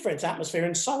it's a different atmosphere.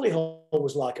 And Solihull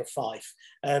was like a Fife.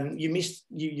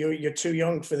 You're too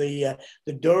young for the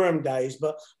Durham days,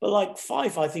 but like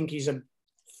Fife, I think is a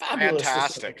fabulous.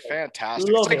 Fantastic. Love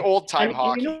it's like old time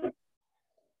hockey.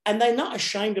 And they're not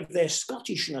ashamed of their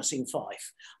Scottishness in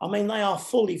Fife. I mean, they are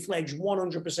fully fledged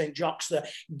 100% jocks that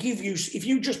give you, if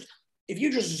you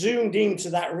just zoomed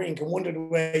into that rink and wondered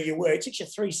where you were, it takes you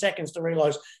 3 seconds to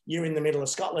realise you're in the middle of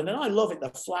Scotland. And I love it, the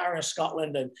flower of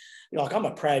Scotland. And I'm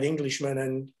a proud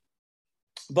Englishman.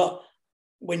 But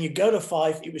when you go to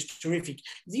Fife, it was terrific.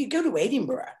 You go to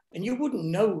Edinburgh and you wouldn't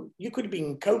know. You could be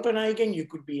in Copenhagen, you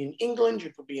could be in England, you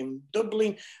could be in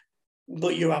Dublin,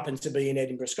 but you happen to be in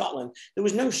Edinburgh, Scotland. There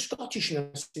was no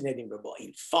Scottishness in Edinburgh, but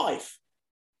in Fife,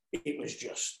 it was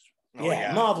just,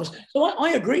 marvellous. So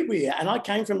I agree with you. And I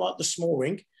came from like the small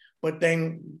rink, but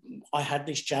then I had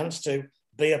this chance to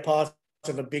be a part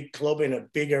of a big club in a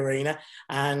big arena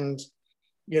and,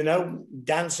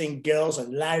 dancing girls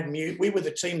and loud music. We were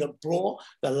the team that brought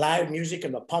the loud music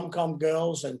and the pom-com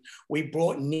girls, and we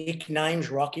brought nicknames,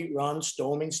 Rocket Ron,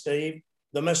 Storming Steve,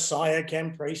 the Messiah,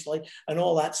 Ken Priestley, and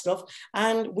all that stuff.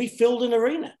 And we filled an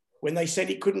arena when they said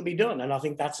it couldn't be done. And I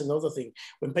think that's another thing.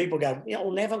 When people go,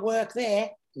 it'll never work there.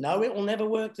 No, it will never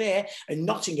work there. And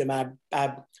Nottingham,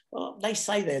 they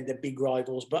say they're the big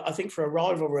rivals, but I think for a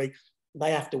rivalry,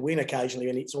 they have to win occasionally,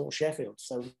 and it's all Sheffield.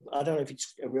 So I don't know if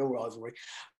it's a real rivalry.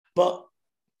 But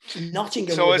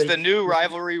Nottingham... So is the new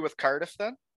rivalry with Cardiff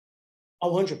then?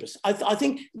 100%. I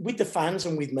think with the fans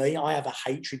and with me, I have a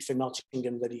hatred for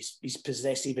Nottingham that is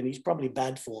possessive, and he's probably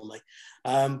bad for me.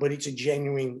 But it's a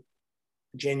genuine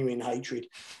hatred.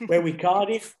 Where with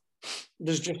Cardiff,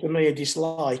 there's just a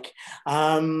dislike.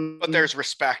 But there's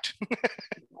respect.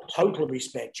 Total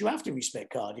respect. You have to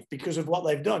respect Cardiff because of what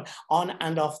they've done on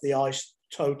and off the ice.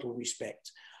 Total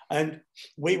respect. And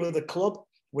we were the club.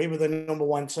 We were the number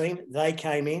one team. They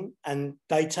came in and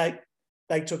they took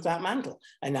that mantle.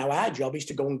 And now our job is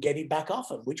to go and get it back off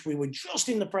them, which we were just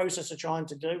in the process of trying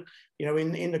to do,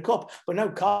 in the cup. But no,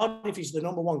 Cardiff is the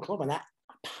number one club, and that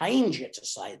pains you to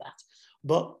say that.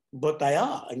 But they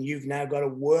are, and you've now got to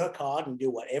work hard and do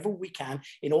whatever we can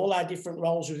in all our different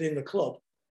roles within the club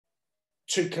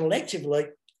to collectively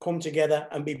come together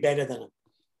and be better than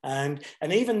them.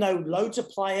 And even though loads of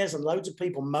players and loads of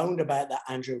people moaned about that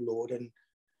Andrew Lord, and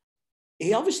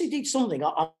he obviously did something.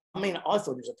 I mean, I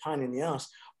thought it was a pain in the ass,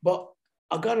 but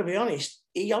I've got to be honest,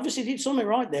 he obviously did something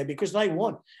right there because they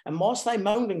won. And whilst they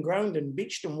moaned and groaned and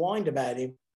bitched and whined about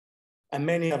him, and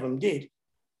many of them did,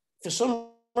 for some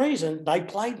reason, they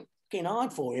played fucking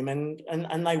hard for him and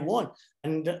they won.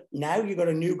 And now you've got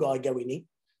a new guy going in.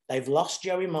 They've lost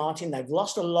Joey Martin. They've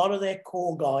lost a lot of their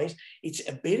core guys. It's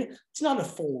not a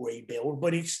full rebuild,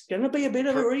 but it's going to be a bit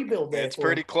of a rebuild there. It's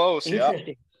pretty close.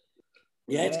 Interesting.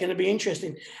 Yeah, it's going to be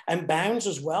interesting. And Bounds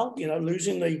as well,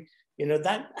 losing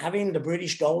having the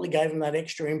British goalie gave them that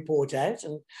extra import out,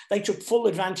 and they took full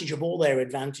advantage of all their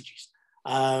advantages.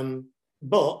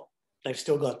 But they've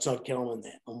still got Todd Kelman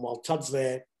there. And while Todd's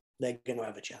there, they're going to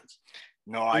have a chance.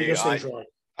 No, I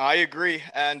agree.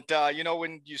 And,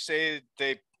 when you say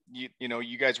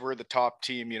you guys were the top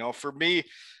team, for me,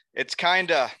 it's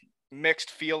kind of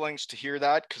mixed feelings to hear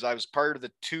that, because I was part of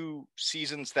the 2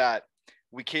 seasons that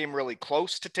we came really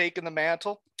close to taking the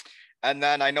mantle. And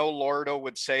then I know Lordo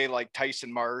would say, like,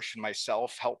 Tyson Marsh and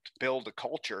myself helped build a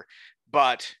culture,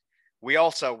 but we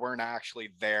also weren't actually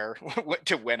there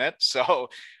to win it. So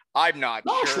I'm not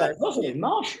sure. Wasn't it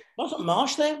Marsh? Wasn't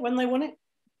Marsh there when they won it?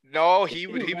 No, he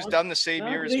was done the same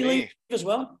year as me as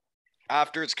well.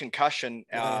 After his concussion,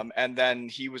 and then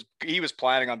he was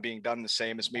planning on being done the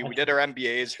same as me. We did our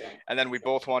MBAs, and then we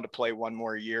both wanted to play one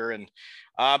more year. And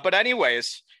but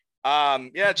anyways,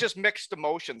 it's just mixed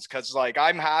emotions, because like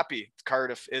I'm happy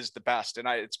Cardiff is the best, and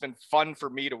it's been fun for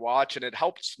me to watch, and it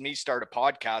helps me start a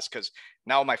podcast because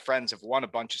now my friends have won a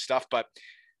bunch of stuff. But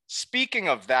speaking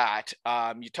of that,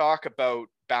 you talk about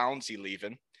Boundsy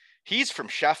leaving. He's from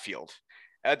Sheffield,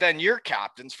 and then your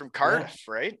captain's from Cardiff,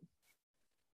 right?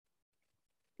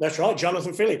 That's right,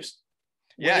 Jonathan Phillips.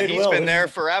 Yeah, he's been there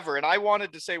forever. And I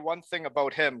wanted to say one thing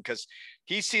about him, because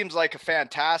he seems like a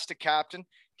fantastic captain.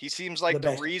 He seems like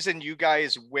the reason you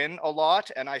guys win a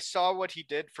lot. And I saw what he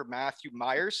did for Matthew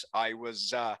Myers. I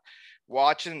was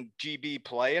watching GB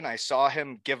play, and I saw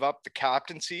him give up the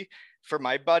captaincy for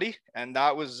my buddy. And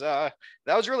that was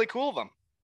really cool of him.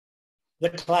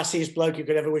 The classiest bloke you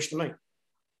could ever wish to meet.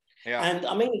 Yeah. And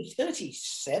I mean, he's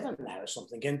 37 now or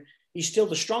something. And he's still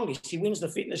the strongest. He wins the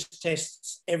fitness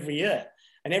tests every year.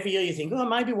 And every year you think, oh,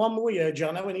 maybe one more year,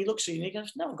 Jono. And he looks at you and he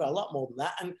goes, no, I've got a lot more than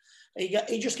that. And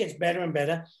he just gets better and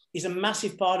better. He's a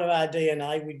massive part of our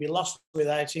DNA. We'd be lost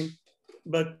without him.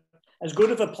 But as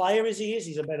good of a player as he is,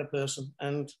 he's a better person.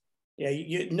 And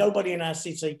nobody in our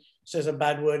city says a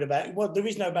bad word about him. Well, there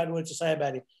is no bad word to say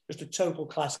about him. Just a total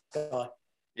class guy.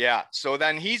 Yeah. So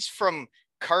then he's from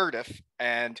Cardiff,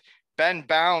 and Ben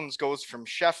Bounds goes from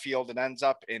Sheffield and ends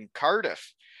up in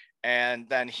Cardiff, and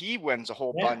then he wins a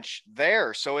whole bunch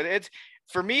there. So it's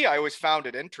for me, I always found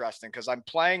it interesting, because I'm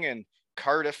playing in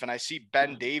Cardiff and I see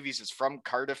Ben Davies is from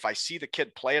Cardiff. I see the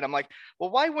kid play and I'm like,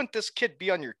 well, why wouldn't this kid be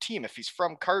on your team if he's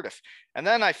from Cardiff? And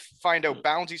then I find out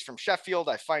Bounsy's from Sheffield.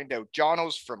 I find out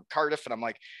Jono's from Cardiff, and I'm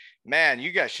like, man,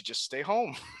 you guys should just stay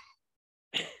home.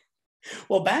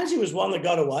 Well, Bouncy was one that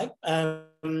got away.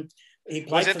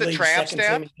 Was it the tramp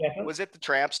stamp? Was it the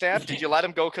tramp stamp? Did you let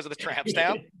him go because of the tramp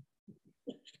stamp?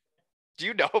 Do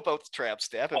you know about the tramp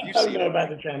stamp? Have you seen it? About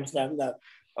the tramp stamp? No.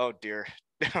 Oh dear.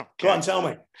 Okay. Go on, tell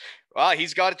me. Well,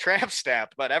 he's got a tramp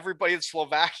stamp, but everybody in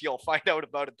Slovakia will find out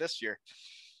about it this year.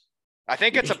 I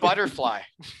think it's a butterfly.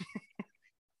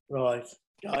 Right.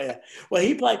 Oh yeah. Well,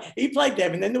 he played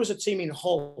there, and then there was a team in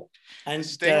Hull, and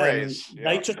Stingrays.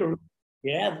 They took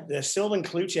the Sylvan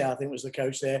Klucher, I think, was the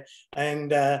coach there,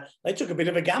 and they took a bit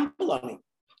of a gamble on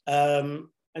him.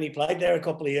 And he played there a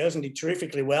couple of years and did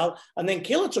terrifically well. And then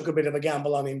Killer took a bit of a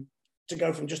gamble on him to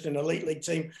go from just an elite league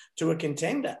team to a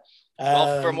contender.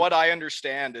 Well, from what I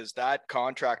understand is that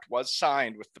contract was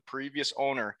signed with the previous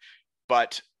owner,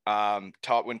 but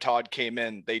when Todd came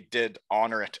in, they did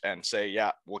honor it and say,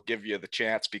 yeah, we'll give you the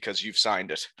chance because you've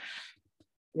signed it.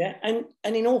 Yeah, and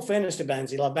in all fairness to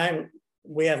Bouncy, like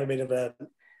we have a bit of a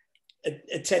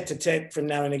tete-a-tete from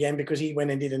now and again, because he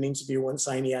went and did an interview once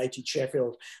saying he hated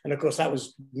Sheffield, and of course that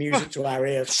was music to our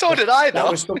ears. So did I, though.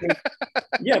 That was something.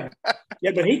 Yeah,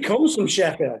 but he comes from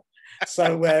Sheffield,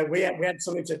 so we had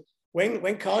something to.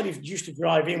 When Cardiff used to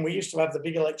drive in, we used to have the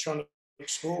big electronic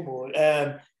scoreboard,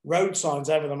 road signs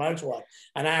over the motorway,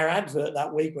 and our advert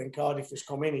that week when Cardiff was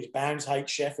coming is Bounds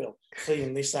hates Sheffield. See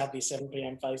him this Saturday 7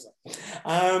 p.m. Facer.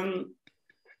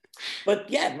 But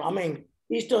yeah, I mean,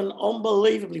 he's done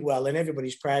unbelievably well, and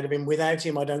everybody's proud of him. Without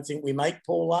him, I don't think we make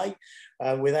Paul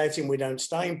A. Without him, we don't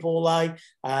stay in Paul A.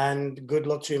 And good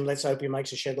luck to him. Let's hope he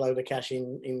makes a shed load of cash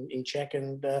in Czech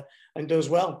and does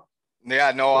well.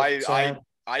 Yeah, no,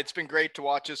 it's been great to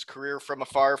watch his career from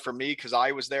afar for me, because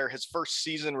I was there his first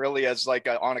season really as like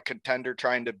on a contender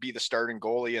trying to be the starting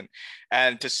goalie,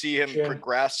 and to see him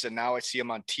progress, and now I see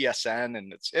him on TSN,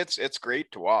 and it's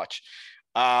great to watch.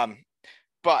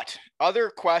 But other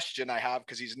question I have,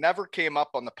 because he's never came up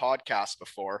on the podcast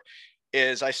before,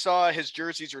 is I saw his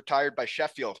jerseys retired by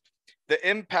Sheffield. The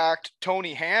impact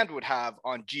Tony Hand would have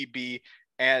on GB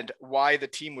and why the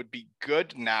team would be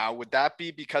good now. Would that be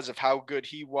because of how good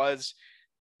he was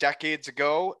decades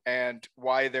ago and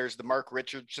why there's the Mark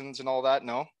Richardsons and all that?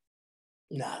 No,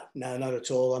 not at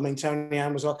all. I mean,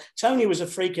 Tony was a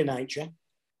freak of nature.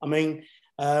 I mean,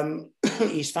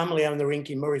 his family owned the rink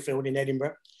in Murrayfield in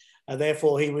Edinburgh.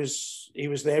 Therefore, he was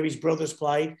there. His brothers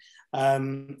played.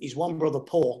 His one brother,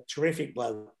 Paul, terrific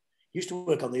bloke, used to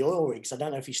work on the oil rigs. I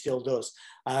don't know if he still does,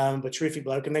 but terrific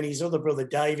bloke. And then his other brother,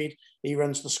 David, he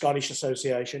runs the Scottish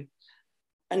Association.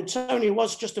 And Tony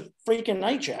was just a freak of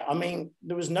nature. I mean,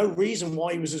 there was no reason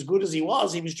why he was as good as he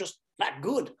was. He was just that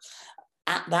good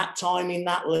at that time in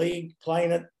that league,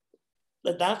 playing at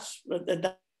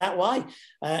that way.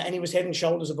 And he was head and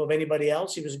shoulders above anybody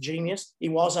else. He was a genius. He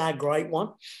was our great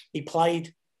one. He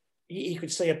played, he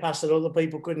could see a pass that other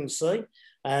people couldn't see.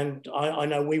 And I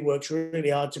know we worked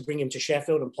really hard to bring him to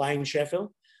Sheffield and play in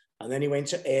Sheffield. And then he went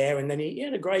to Ayr, and then he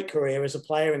had a great career as a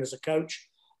player and as a coach.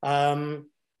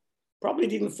 Probably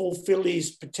didn't fulfill his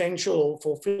potential or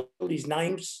fulfill his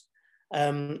names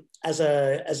as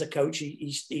a coach.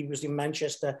 He was in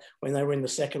Manchester when they were in the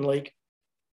second league.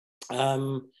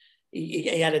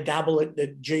 He had a dabble at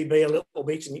the GB a little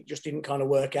bit, and it just didn't kind of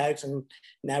work out. And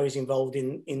now he's involved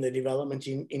in the development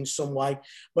in some way.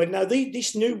 But no,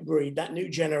 this new breed, that new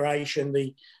generation,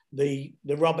 the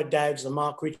Robert Dowds, the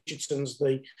Mark Richardsons,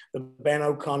 the Ben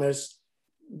O'Connors,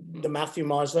 the Matthew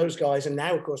Myers, those guys. And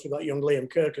now, of course, we've got young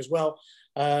Liam Kirk as well.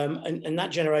 And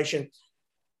that generation,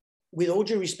 with all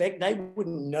due respect, they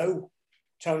wouldn't know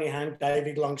Tony Hand,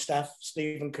 David Longstaff,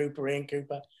 Stephen Cooper, Ian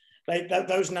Cooper.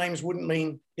 Those names wouldn't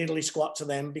mean diddly squat to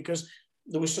them because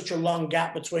there was such a long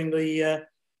gap between the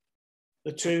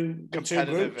two groups.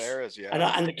 Eras, yeah.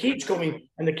 And the kids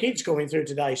coming through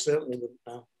today certainly wouldn't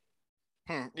know.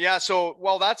 Yeah, so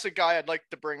that's a guy I'd like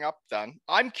to bring up then.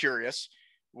 I'm curious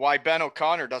why Ben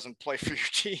O'Connor doesn't play for your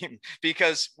team,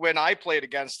 because when I played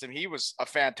against him, he was a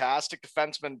fantastic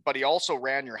defenseman, but he also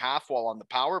ran your half wall on the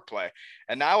power play.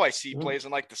 And now I see he plays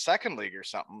in like the second league or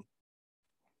something.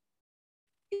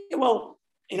 Well,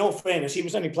 in all fairness, he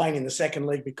was only playing in the second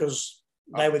league because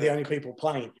they were the only people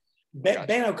playing.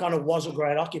 Ben O'Connor was a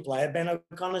great hockey player. Ben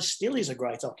O'Connor still is a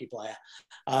great hockey player.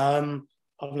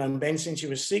 I've known Ben since he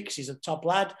was 6. He's a top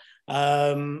lad.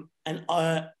 And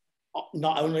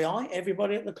not only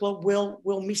everybody at the club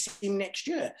will miss him next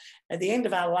year. At the end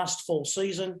of our last full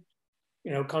season,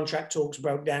 contract talks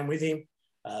broke down with him.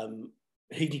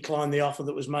 He declined the offer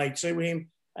that was made to him,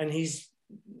 and he's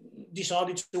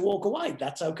decided to walk away.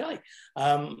 That's okay.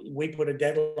 We put a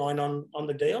deadline on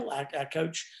the deal. Our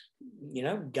coach,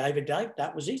 gave a date.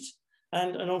 That was it.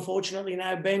 And unfortunately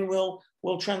now Ben will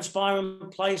transpire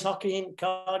and plays hockey in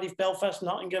Cardiff, Belfast,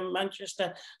 Nottingham,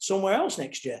 Manchester, somewhere else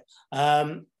next year.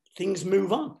 Things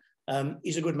move on.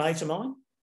 He's a good mate of mine.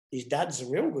 His dad's a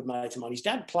real good mate of mine. His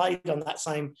dad played on that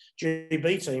same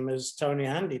GB team as Tony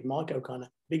Hand did, Mike O'Connor,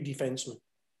 big defenseman.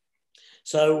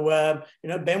 So,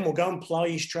 Ben will go and ply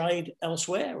his trade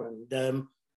elsewhere. And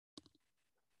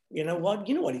you know what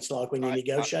it's like when you're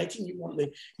negotiating.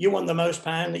 You want the most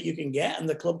pound that you can get, and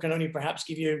the club can only perhaps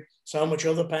give you so much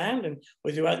other pound. And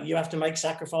you have to make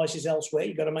sacrifices elsewhere.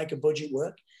 You've got to make a budget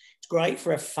work. It's great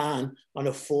for a fan on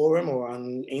a forum or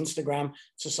on Instagram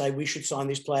to say we should sign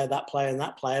this player, that player, and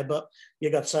that player. But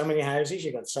you've got so many houses,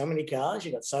 you've got so many cars,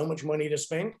 you've got so much money to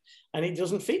spend, and it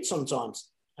doesn't fit sometimes.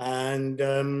 And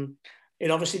it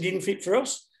obviously didn't fit for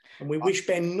us. And we wish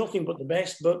Ben nothing but the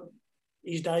best, but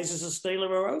his days as a Steeler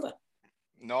are over.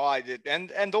 No, I did.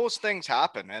 And those things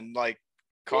happen. And like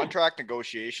contract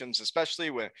negotiations, especially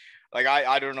when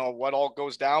I don't know what all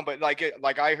goes down, but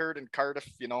like I heard in Cardiff,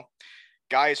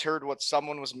 guys heard what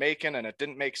someone was making and it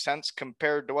didn't make sense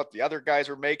compared to what the other guys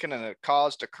were making, and it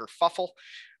caused a kerfuffle.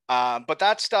 But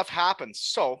that stuff happens.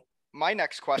 So my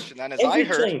next question then is I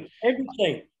heard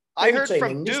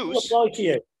from Deuce.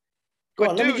 Go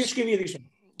on, let me just give you this one.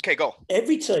 Okay, go.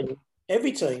 Every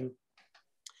team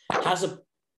has a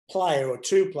player or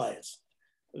two players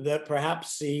that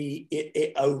perhaps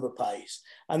it overpays.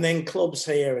 And then clubs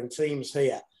here and teams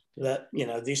here that,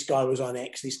 this guy was on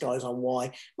X, this guy's on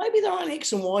Y. Maybe they're on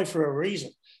X and Y for a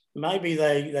reason. Maybe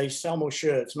they sell more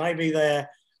shirts. Maybe they're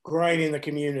great in the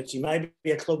community. Maybe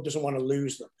a club doesn't want to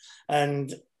lose them.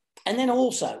 And then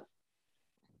also,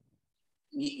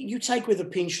 you take with a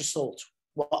pinch of salt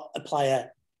what a player,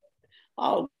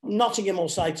 Nottingham will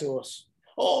say to us,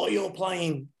 you're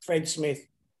paying Fred Smith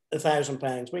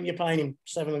 £1,000 when you're paying him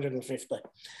 750.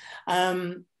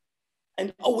 And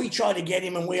we tried to get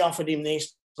him and we offered him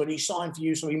this, but he signed for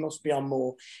you, so he must be on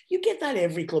more. You get that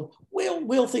every club.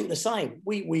 We'll think the same.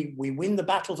 We win the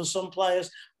battle for some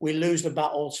players, we lose the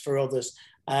battles for others.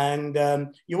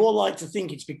 And you all like to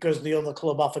think it's because the other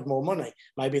club offered more money.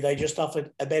 Maybe they just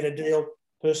offered a better deal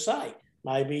per se.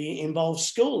 Maybe it involves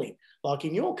schooling, like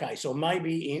in your case, or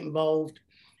maybe it involved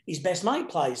his best mate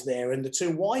plays there and the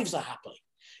two wives are happy.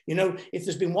 You know, if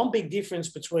there's been one big difference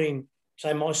between,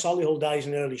 say, my Solihull days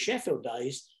and early Sheffield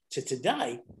days to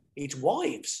today, it's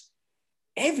wives.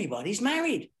 Everybody's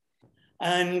married.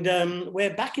 And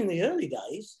where back in the early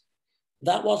days,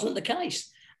 that wasn't the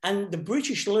case. And the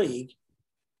British League,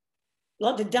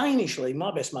 like the Danish League,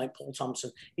 my best mate, Paul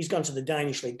Thompson, he's gone to the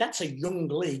Danish League. That's a young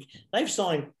league. They've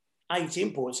signed 8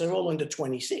 imports. They're all under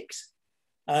 26.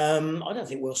 I don't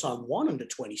think we'll sign one under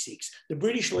 26. The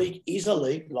British League is a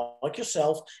league like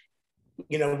yourself,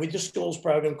 you know, with the schools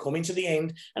program coming to the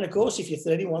end. And of course, if you're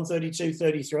 31, 32,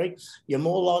 33, you're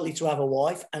more likely to have a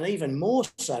wife, and even more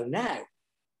so now,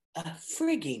 a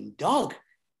frigging dog.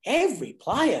 Every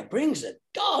player brings a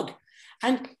dog.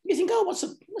 And you think, oh,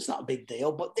 what's not a big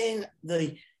deal? But then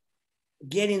the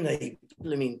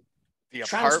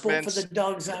transport for the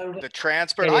dogs over. The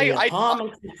transport.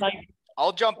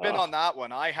 I'll jump in on that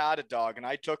one. I had a dog and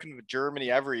I took him to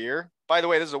Germany every year. By the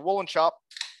way, this is a woolen shop.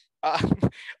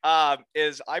 I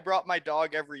brought my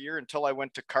dog every year until I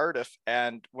went to Cardiff.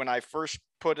 And when I first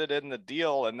put it in the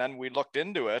deal and then we looked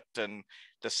into it and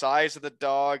the size of the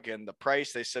dog and the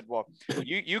price, they said, well,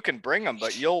 you can bring him,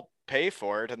 but you'll pay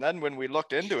for it. And then when we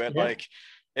looked into it, like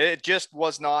it just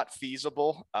was not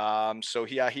feasible. So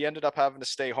he ended up having to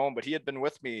stay home, but he had been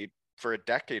with me for a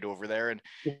decade over there. And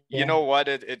you know what,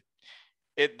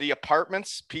 the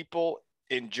apartments, people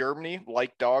in Germany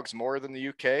like dogs more than the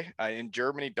UK. In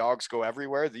Germany, dogs go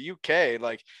everywhere. The UK,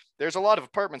 like there's a lot of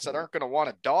apartments that aren't going to want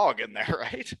a dog in there,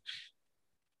 right?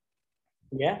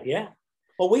 Yeah.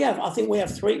 Well, I think we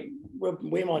have 3,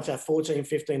 we might have 14,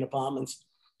 15 apartments.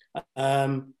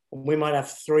 We might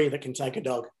have 3 that can take a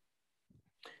dog.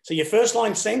 So your first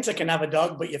line centre can have a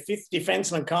dog, but your 5th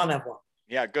defenseman can't have one.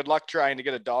 Yeah, good luck trying to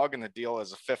get a dog in the deal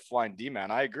as a 5th line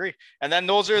D-man. I agree. And then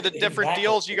those are the different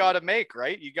deals you got to make,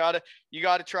 right? You got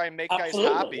to try and make guys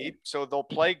happy so they'll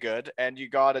play good, and you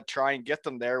got to try and get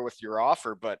them there with your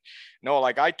offer. But no,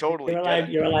 like I totally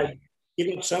you're allowed.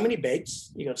 You've got so many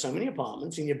beds, you got so many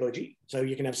apartments in your budget, so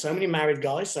you can have so many married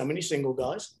guys, so many single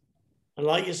guys. And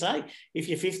like you say, if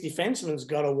your 5th defenseman's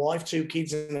got a wife, 2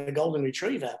 kids, and a golden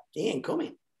retriever, he ain't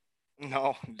coming.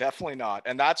 No, definitely not.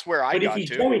 And that's where I got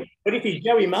to. But if he's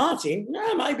Joey Martin,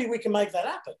 no, maybe we can make that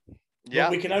happen. Yeah.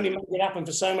 But we can only make it happen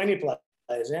for so many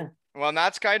players, yeah. Well, and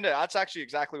that's actually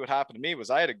exactly what happened to me. Was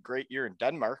I had a great year in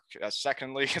Denmark, a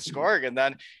second league scoring, and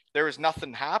then there was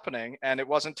nothing happening. And it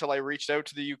wasn't until I reached out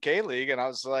to the UK league and I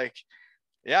was like,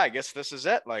 yeah, I guess this is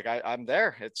it. Like I'm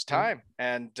there. It's time.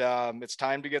 And it's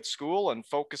time to get school and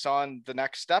focus on the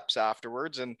next steps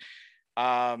afterwards. And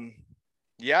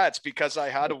yeah, it's because I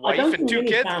had a wife and 2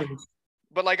 kids.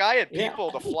 But like I had people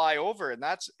to fly over, and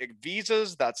that's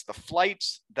visas, that's the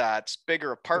flights, that's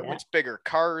bigger apartments, bigger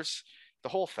cars, the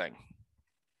whole thing.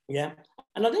 Yeah.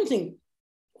 And I don't think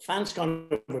fans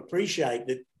kind of appreciate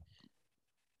that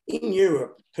in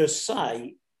Europe, per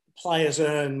se, players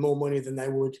earn more money than they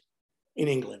would in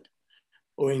England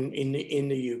or in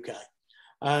the UK.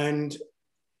 And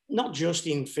not just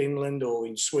in Finland or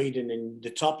in Sweden, in the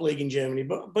top league in Germany,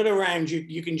 but around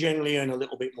you can generally earn a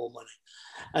little bit more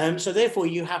money. So therefore,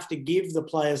 you have to give the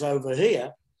players over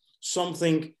here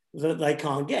something that they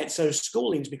can't get. So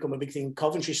schooling's become a big thing.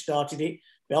 Coventry started it.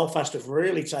 Belfast have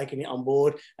really taken it on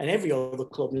board, and every other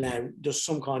club now does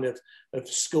some kind of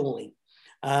schooling.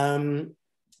 And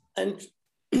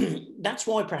that's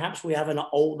why perhaps we have an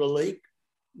older league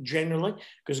generally,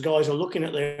 because guys are looking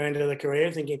at their end of their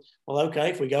career thinking, well, okay,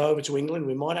 if we go over to England,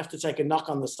 we might have to take a knock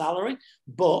on the salary,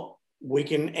 but we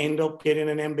can end up getting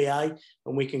an MBA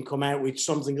and we can come out with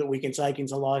something that we can take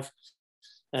into life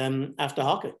after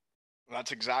hockey.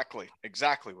 That's exactly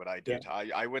what I did. Yeah.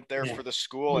 I went there for the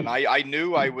school, and I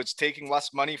knew I was taking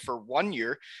less money for 1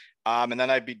 year, and then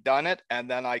I'd be done it, and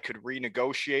then I could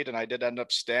renegotiate, and I did end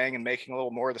up staying and making a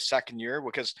little more the second year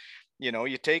because, you know,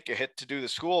 you take a hit to do the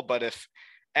school, but if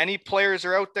any players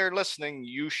are out there listening,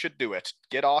 you should do it.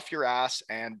 Get off your ass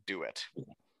and do it.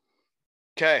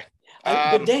 Okay.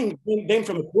 But then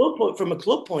from a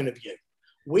club point of view,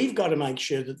 we've got to make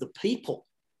sure that the people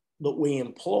that we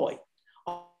employ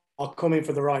are coming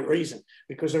for the right reason,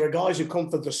 because there are guys who come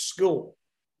for the school.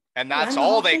 And that's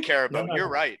all they care about. No. You're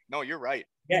right. No, you're right.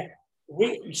 Yeah.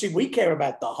 We care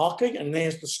about the hockey, and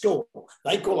there's the school.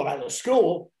 They call about the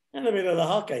school and a bit of the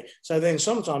hockey. So then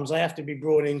sometimes they have to be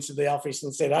brought into the office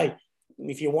and said, hey,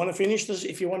 if you want to finish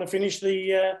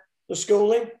the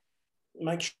schooling,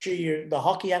 make sure the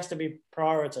hockey has to be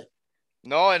priority.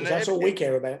 No, and that's all we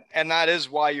care about. And that is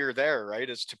why you're there, right?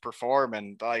 Is to perform.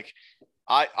 And like,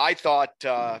 I thought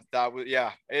that was,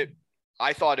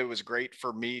 I thought it was great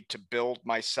for me to build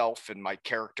myself and my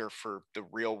character for the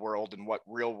real world and what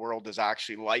real world is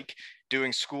actually like,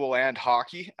 doing school and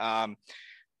hockey.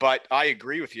 But I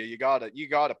agree with you. You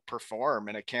gotta perform,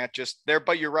 and it can't just there.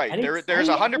 But you're right. There's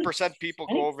 100% people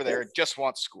go over there and just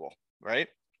want school, right?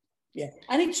 Yeah,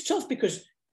 and it's tough because,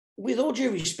 with all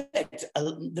due respect,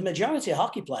 the majority of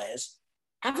hockey players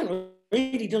haven't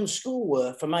really done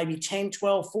schoolwork for maybe 10,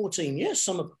 12, 14 years,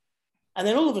 some of them. And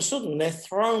then all of a sudden, they're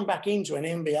thrown back into an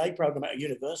MBA program at a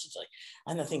university.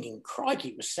 And they're thinking, crikey,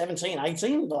 it was 17,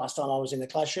 18 the last time I was in the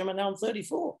classroom, and now I'm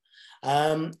 34.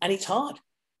 And it's hard.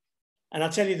 And I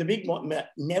tell you, the big one,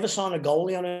 never sign a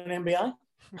goalie on an MBA.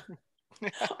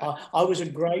 I was a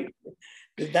great,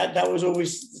 that was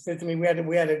always said to me. We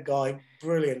had a guy,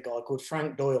 brilliant guy called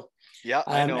Frank Doyle. Yeah,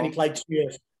 I know. And he played 2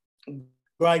 years.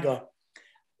 Great guy.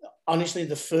 Honestly,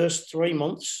 the first 3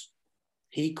 months,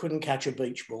 he couldn't catch a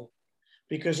beach ball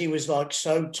because he was like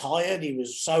so tired. He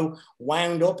was so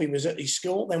wound up. He was at his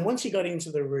school. Then once he got into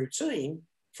the routine,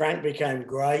 Frank became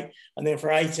great. And then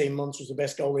for 18 months was the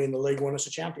best goalie in the league, won us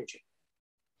a championship.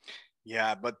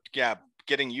 Yeah, but yeah,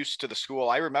 getting used to the school.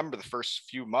 I remember the first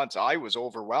few months I was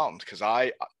overwhelmed because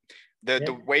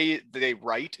the way they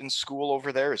write in school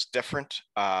over there is different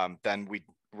than we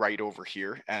write over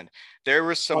here, and there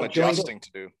was some adjusting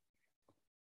to do.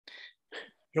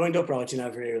 Joined up writing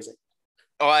over here, is it?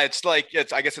 Oh, I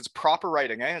guess it's proper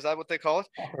writing, eh? Is that what they call it?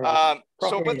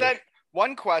 But then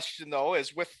one question though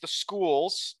is with the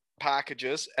schools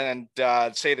packages and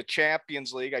say the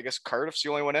Champions League. I guess Cardiff's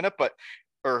the only one in it,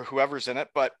 or whoever's in it,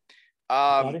 but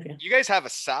you guys have a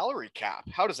salary cap.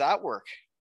 How does that work?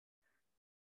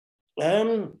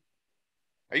 Are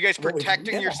you guys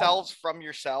protecting yourselves from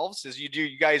yourselves? Do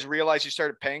you guys realize you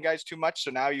started paying guys too much, so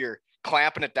now you're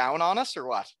clamping it down on us, or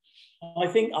what? I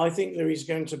think there is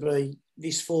going to be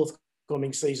this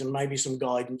forthcoming season, maybe some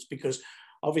guidance, because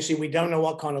obviously we don't know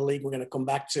what kind of league we're going to come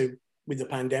back to with the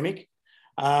pandemic.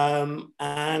 And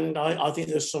I think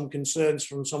there's some concerns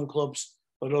from some clubs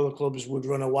that other clubs would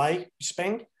run away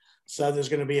spend. So there's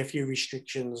going to be a few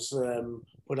restrictions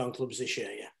put on clubs this year.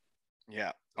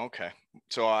 Yeah. Okay.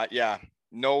 So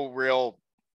no real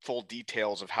full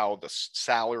details of how the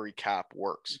salary cap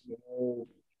works.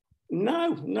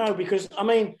 No, because I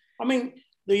mean,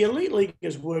 the Elite League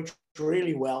has worked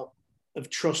really well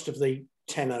of trust of the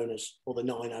 10 owners or the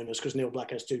 9 owners, because Neil Black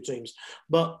has 2 teams.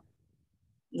 But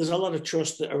there's a lot of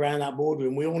trust around that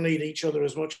boardroom. We all need each other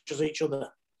as much as each other.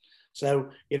 So,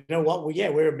 you know what?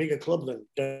 We're a bigger club than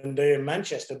Dundee and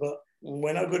Manchester, but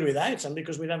we're no good without them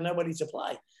because we'd have nobody to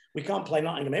play. We can't play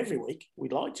Nottingham every week.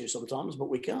 We'd like to sometimes, but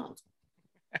we can't.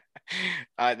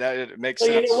 That makes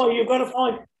sense. You know what? You've got to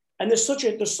find, and there's such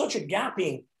a gap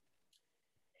in.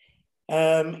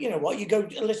 You know what? You go.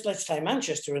 Let's take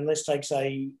Manchester, and let's take,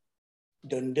 say,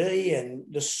 Dundee, and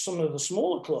some of the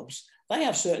smaller clubs. They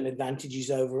have certain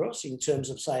advantages over us in terms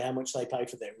of, say, how much they pay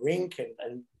for their rink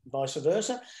and vice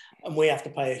versa. And we have to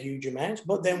pay a huge amount.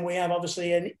 But then we have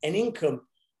obviously an income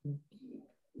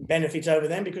benefit over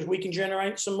them because we can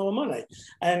generate some more money.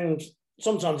 And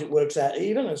sometimes it works out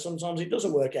even, and sometimes it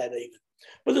doesn't work out even.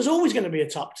 But there's always going to be a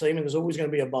top team, and there's always going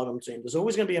to be a bottom team. There's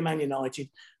always going to be a Man United,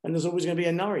 and there's always going to be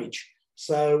a Norwich.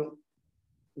 So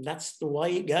that's the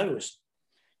way it goes.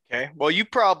 Okay. Well, you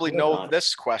probably know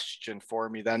this question for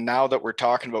me then, now that we're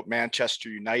talking about Manchester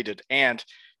United and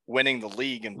winning the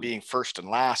league and being first and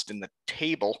last in the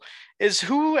table, is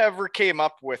whoever came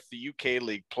up with the UK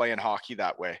league playing hockey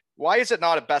that way? Why is it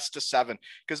not a best of 7?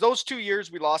 Because those 2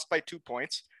 years we lost by 2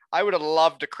 points. I would have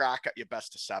loved to crack at you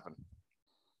best of 7.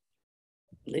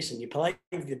 Listen, you play.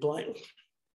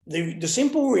 The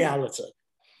simple reality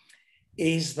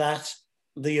is that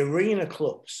the arena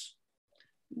clubs,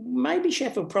 maybe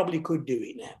Sheffield probably could do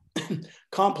it now,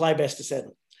 can't play best of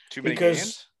 7. Too many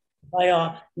games? They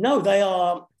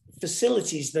are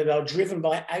facilities that are driven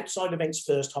by outside events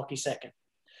first, hockey second.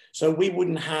 So we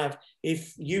wouldn't have,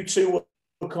 if U2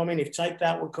 were coming, if Take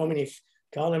That were coming, if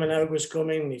Kylie Minogue was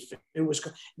coming, if it was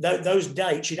those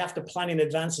dates, you'd have to plan in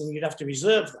advance and you'd have to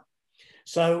reserve them.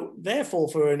 So therefore,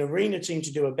 for an arena team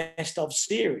to do a best of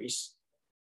series,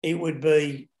 it would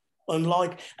be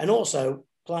unlike, and also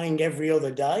playing every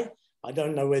other day. I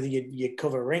don't know whether you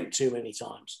cover rink too many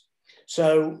times.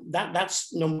 So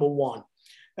that's number one.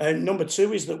 Number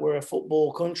 2 is that we're a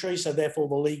football country, so therefore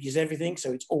the league is everything.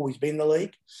 So it's always been the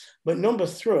league. But number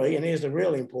 3, and here's the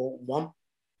really important one,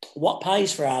 what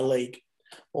pays for our league?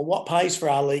 Well, what pays for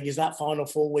our league is that final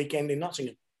full weekend in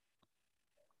Nottingham.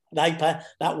 They pay,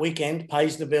 that weekend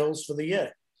pays the bills for the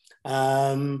year.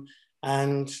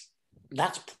 And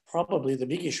that's probably the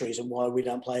biggest reason why we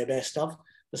don't play a best of.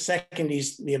 The second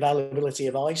is the availability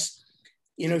of ice.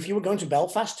 You know, if you were going to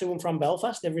Belfast, to and from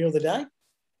Belfast every other day,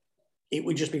 it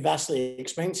would just be vastly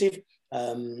expensive.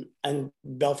 And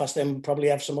Belfast then probably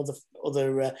have some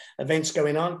other events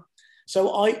going on.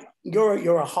 So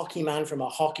you're a hockey man from a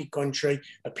hockey country,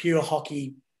 a pure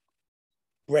hockey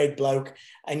bred bloke,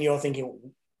 and you're thinking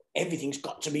everything's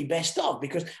got to be best of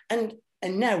because and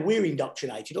now we're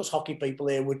indoctrinated. Us hockey people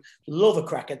here would love a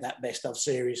crack at that best of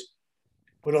series,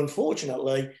 but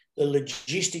unfortunately, the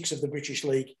logistics of the British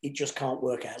League, it just can't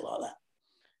work out like that.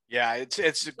 Yeah, it's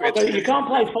you can't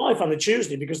play Fife on a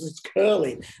Tuesday because it's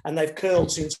curling, and they've curled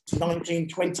since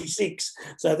 1926.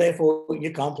 So therefore,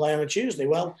 you can't play on a Tuesday.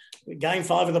 Well, game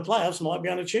 5 of the playoffs might be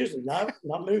on a Tuesday. No,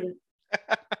 not moving.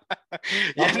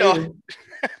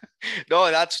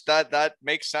 No, that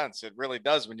makes sense. It really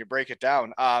does when you break it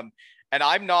down. And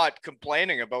I'm not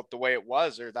complaining about the way it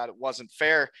was or that it wasn't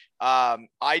fair.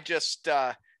 I just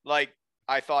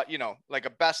I thought, you know, like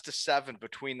a best of 7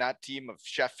 between that team of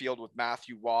Sheffield with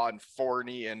Matthew Waugh and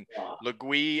Forney and Le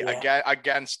Gui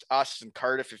against us and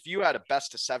Cardiff. If you had a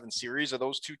best of 7 series of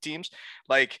those two teams,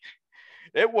 like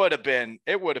it would have been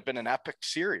an epic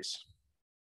series.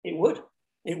 It would.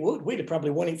 We'd have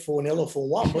probably won it 4-0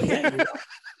 or 4-1, but yeah.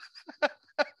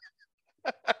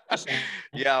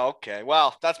 Yeah, okay.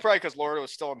 Well, that's probably because Lordo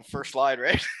was still in the first slide,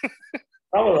 right?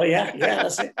 Probably, yeah.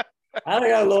 That's it. How do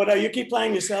you go, Lordo? You keep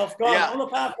playing yourself. Go on the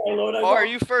power play, Lordo. Oh, are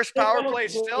you first power play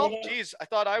still? Jeez, I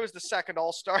thought I was the second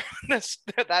all-star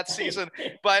that season,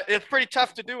 but it's pretty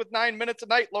tough to do with 9 minutes a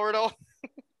night, Lordo.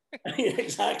 Yeah,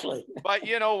 exactly. But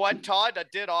you know what, Todd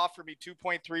did offer me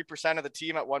 2.3% of the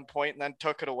team at one point and then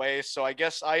took it away. So I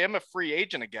guess I am a free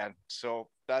agent again. So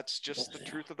that's just the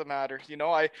truth of the matter. You know,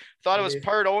 I thought I was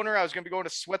part owner. I was going to be going to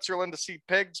Switzerland to see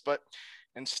pigs, but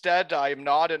instead I am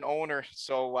not an owner.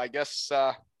 So I guess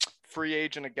free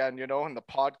agent again, you know, in the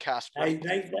podcast. I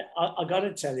got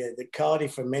to tell you that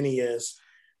Cardiff for many years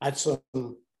had some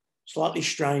slightly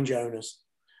strange owners.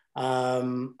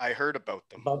 I heard about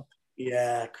them.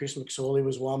 Yeah, Chris McSorley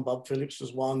was one, Bob Phillips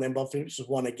was one, then Bob Phillips was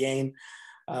one again,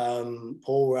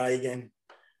 Paul Reagan.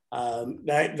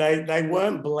 They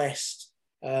weren't blessed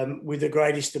with the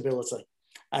greatest stability,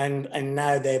 and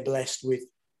now they're blessed with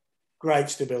great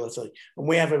stability. And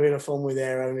we have a bit of fun with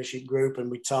their ownership group and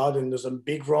with Todd, and there's a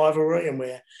big rivalry, and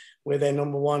we're their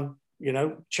number one, you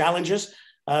know, challengers.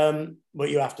 But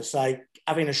you have to say,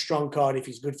 having a strong Cardiff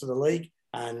is good for the league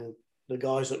and the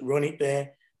guys that run it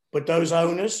there. But those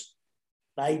owners,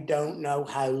 they don't know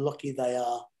how lucky they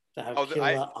are to have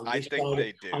Killer on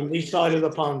this side of the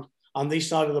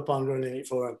pond running it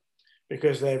for them,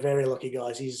 because they're very lucky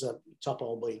guys. He's a top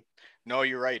old bean. No,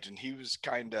 you're right. And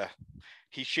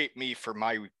he shaped me for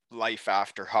my life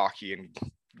after hockey. And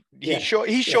he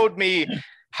showed me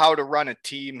how to run a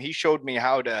team. He showed me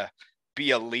how to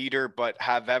be a leader, but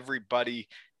have everybody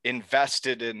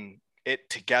invested in it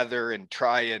together and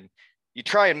try and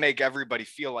make everybody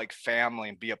feel like family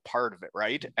and be a part of it,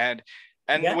 right? And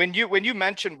when you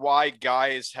mention why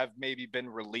guys have maybe been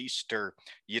released, or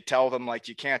you tell them like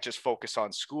you can't just focus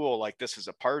on school, like this is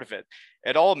a part of it,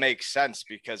 it all makes sense,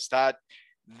 because that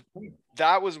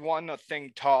was one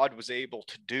thing Todd was able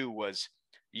to do, was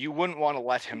you wouldn't want to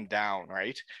let him down,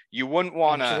 right? You wouldn't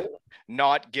want to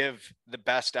not give the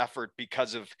best effort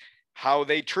because of how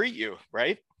they treat you,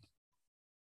 right?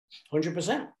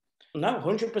 100%. No,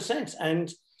 100%.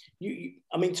 And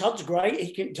I mean, Todd's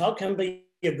great. Todd can be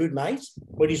a good mate,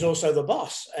 but he's also the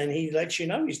boss, and he lets you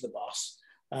know he's the boss.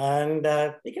 And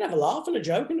he can have a laugh and a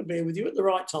joke and a beer with you at the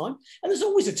right time. And there's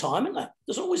always a time, isn't there?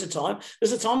 There's always a time.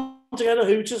 There's a time to go to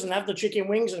Hooters and have the chicken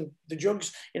wings and the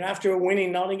jugs. You know, after a win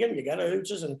in Nottingham, you go to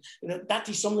Hooters, and that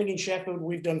is something in Sheffield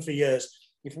we've done for years.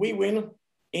 If we win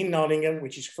in Nottingham,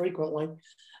 which is frequently,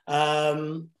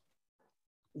 the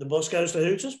bus goes to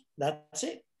Hooters. That's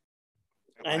it.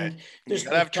 And there's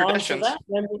times for that.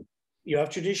 You have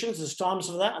traditions. There's times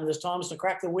for that, and there's times to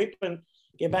crack the whip and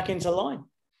get back into line.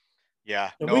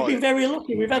 Yeah, and we've been very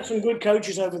lucky. We've had some good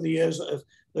coaches over the years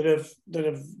that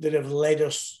have led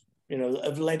us, you know,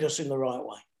 have led us in the right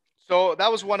way. So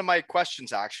that was one of my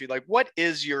questions, actually. Like, what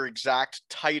is your exact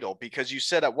title? Because you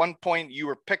said at one point you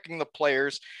were picking the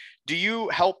players. Do you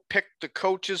help pick the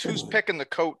coaches? Who's picking the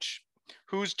coach?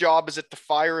 Whose job is it to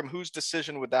fire him? Whose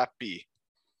decision would that be?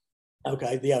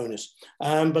 Okay, the owners.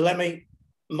 But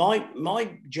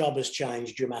my job has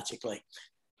changed dramatically.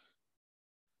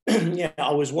 Yeah,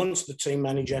 I was once the team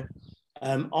manager.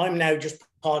 I'm now just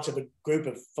part of a group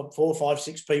of 4, 5,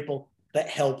 6 people that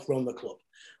help run the club.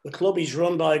 The club is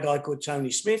run by a guy called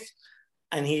Tony Smith,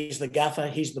 and he's the gaffer,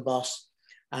 he's the boss.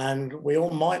 And we all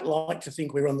might like to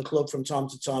think we run the club from time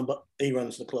to time, but he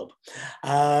runs the club.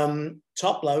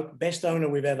 Top bloke, best owner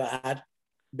we've ever had,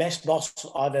 best boss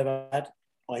I've ever had.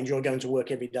 I enjoy going to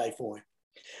work every day for him.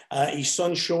 His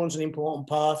son Sean's an important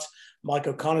part. Mike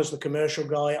O'Connor's the commercial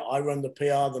guy. I run the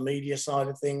PR, the media side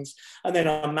of things. And then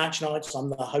on match nights, I'm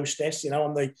the hostess.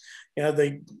 I'm the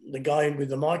guy with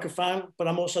the microphone, but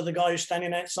I'm also the guy who's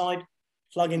standing outside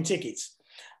plugging tickets.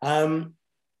 I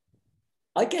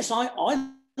guess I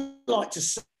like to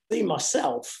see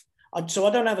myself. So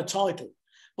I don't have a title,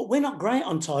 but we're not great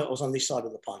on titles on this side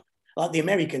of the pond. Like the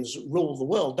Americans rule the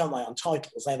world, don't they, on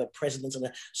titles? They have a president and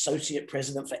an associate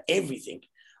president for everything.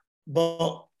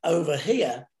 But over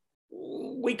here,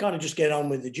 we kind of just get on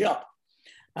with the job.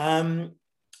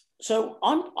 So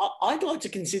I'd like to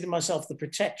consider myself the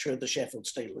protector of the Sheffield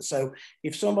Steelers. So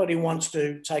if somebody wants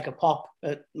to take a pop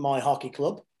at my hockey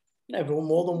club, they're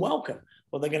more than welcome.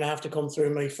 But they're going to have to come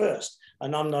through me first.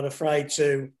 And I'm not afraid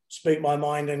to speak my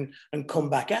mind and come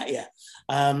back at you.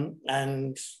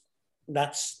 And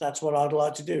that's what I'd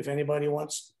like to do. If anybody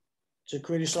wants to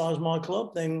criticise my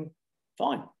club, then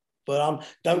fine. But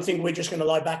don't think we're just going to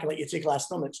lie back and let you tickle our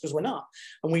stomachs, because we're not.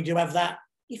 And we do have that.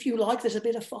 If you like, there's a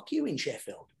bit of fuck you in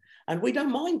Sheffield. And we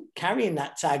don't mind carrying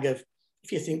that tag of,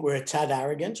 if you think we're a tad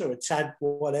arrogant or a tad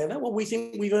whatever, well, we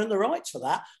think we've earned the rights for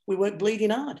that. We work bleeding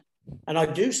hard. And I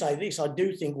do say this, I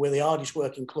do think we're the hardest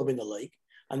working club in the league.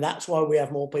 And that's why we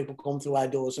have more people come through our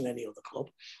doors than any other club.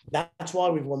 That's why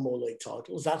we've won more league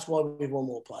titles. That's why we've won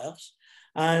more playoffs.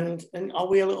 And are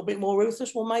we a little bit more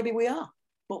ruthless? Well, maybe we are.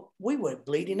 But we work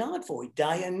bleeding hard for it,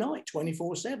 day and night,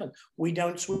 24/7. We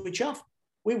don't switch off.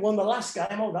 We won the last game.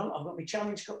 Hold on, I've got my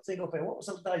Challenge Cup thing up here. What was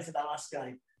the date of that last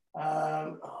game?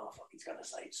 He's going to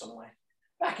say it somewhere.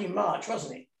 Back in March,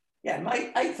 wasn't it? Yeah,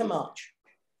 8th of March.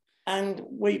 And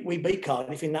we beat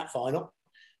Cardiff in that final.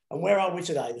 And where are we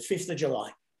today? The 5th of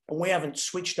July. And we haven't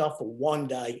switched off for one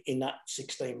day in that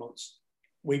 16 months.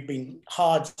 We've been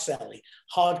hard selling,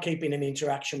 hard keeping an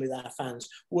interaction with our fans,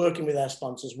 working with our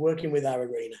sponsors, working with our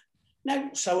arena. Now,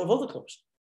 so have other clubs.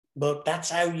 But that's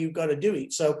how you've got to do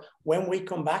it. So when we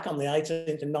come back on the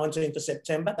 18th and 19th of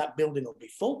September, that building will be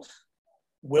full.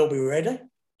 We'll be ready,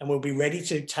 and we'll be ready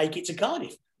to take it to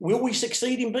Cardiff. Will we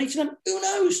succeed in beating them? Who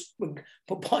knows? But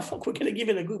by fuck, we're going to give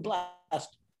it a good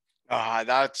blast.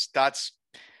 That's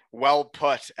well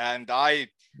put. And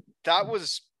that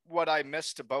was what I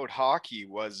missed about hockey,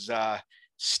 was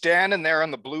standing there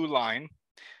on the blue line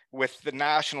with the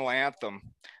national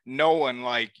anthem, knowing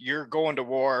like you're going to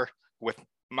war with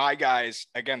my guys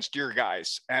against your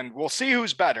guys, and we'll see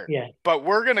who's better. Yeah. But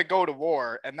we're going to go to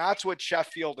war. And that's what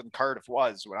Sheffield and Cardiff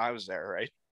was when I was there, right?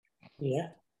 Yeah.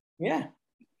 Yeah.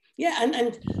 Yeah.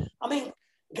 And I mean,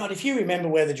 God, if you remember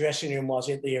where the dressing room was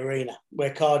at the arena,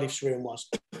 where Cardiff's room was,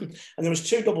 and there was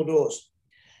 2 double doors.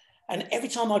 And every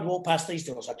time I'd walk past these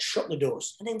doors, I'd shut the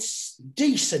doors. And then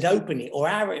Deese would open it, or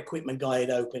our equipment guy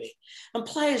would open it. And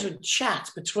players would chat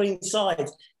between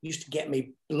sides. It used to get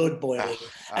me blood boiling.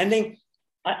 And then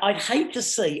I'd hate to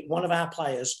see one of our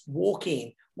players walk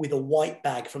in with a white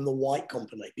bag from the White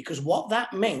Company, because what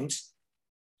that meant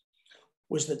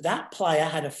was that player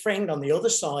had a friend on the other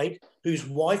side whose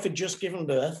wife had just given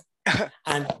birth,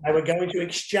 and they were going to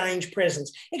exchange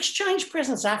presents. Exchange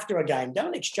presents after a game.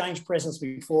 Don't exchange presents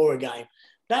before a game.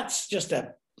 That's just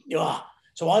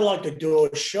So I like the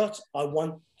doors shut. I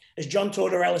want, as John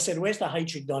Tortorella said, where's the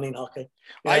hatred done in hockey?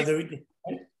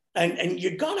 And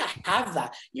you've got to have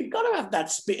that. You've got to have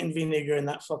that spit and vinegar and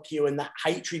that fuck you and that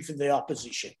hatred for the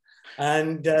opposition.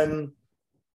 And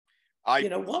you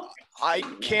know what? I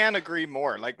can't agree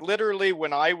more. Like literally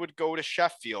when I would go to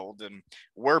Sheffield and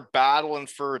we're battling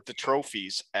for the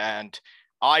trophies, and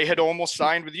I had almost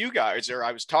signed with you guys, or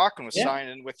I was talking with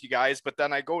signing with you guys, but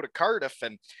then I go to Cardiff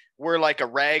and we're like a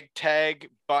ragtag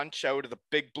bunch out of the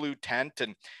big blue tent,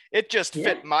 and it just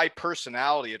fit my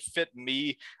personality. It fit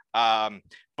me.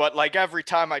 But like every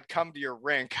time I'd come to your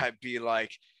rink, I'd be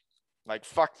like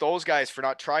fuck those guys for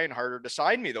not trying harder to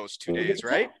sign me those 2 days,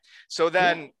 right? So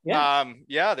then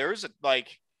there was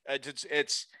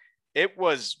it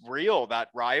was real, that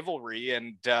rivalry,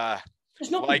 and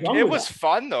like it was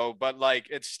fun though, but like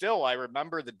it's still, I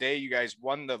remember the day you guys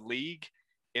won the league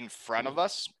in front of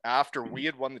us after we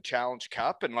had won the Challenge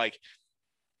Cup, and like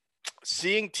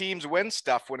seeing teams win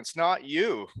stuff when it's not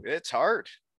you, it's hard.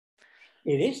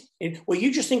 It is. Well,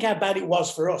 you just think how bad it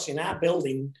was for us in our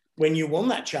building when you won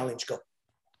that Challenge Cup.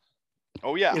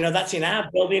 Oh, yeah. You know, that's in our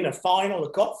building, a final, a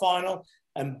cup final,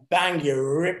 and bang, you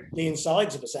rip the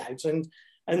insides of us out.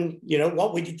 And you know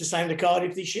what? We did the same to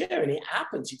Cardiff this year, and it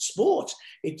happens. It's sport.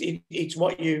 It's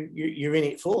what you're in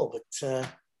it for. But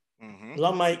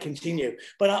Long may it continue.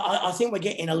 But I think we're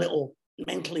getting a little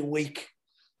mentally weak.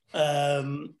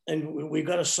 And we've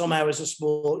got to somehow, as a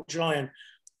sport, try and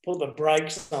put the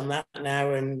brakes on that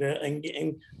now. And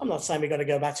I'm not saying we've got to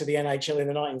go back to the NHL in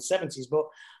the 1970s, but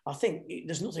I think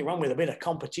there's nothing wrong with a bit of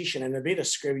competition and a bit of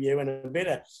screw you and a bit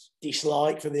of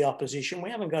dislike for the opposition. We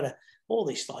haven't got all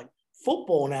this like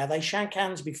football now. They shake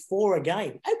hands before a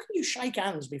game. How can you shake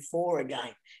hands before a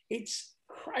game? It's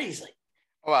crazy.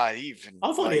 Well, I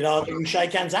find it hard to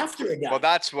shake hands after a game. Well,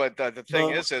 that's what the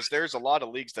thing is there's a lot of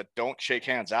leagues that don't shake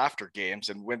hands after games.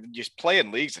 And when you play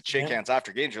in leagues that shake hands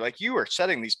after games, you're like, you are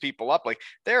setting these people up. Like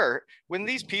when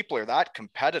these people are that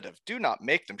competitive, do not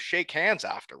make them shake hands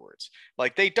afterwards.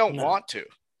 Like they don't want to.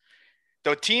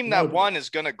 The team that won is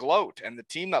going to gloat and the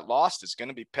team that lost is going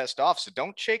to be pissed off. So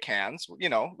don't shake hands,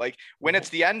 like when it's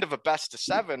the end of a best of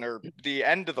 7 or the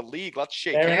end of the league, let's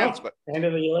shake hands. But end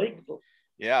of the league.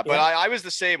 Yeah, but I was the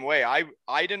same way. I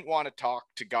didn't want to talk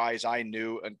to guys I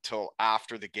knew until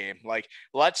after the game. Like,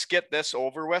 let's get this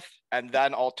over with, and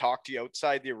then I'll talk to you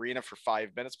outside the arena for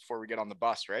 5 minutes before we get on the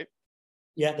bus, right?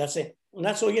 Yeah, that's it. And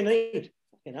that's all you need,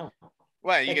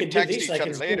 Well, you can text each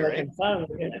other later, right?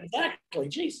 Exactly.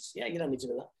 Jesus. Yeah, you don't need to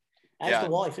do that. As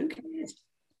the wife, who cares?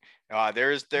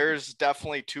 There's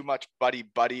definitely too much buddy,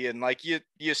 and like you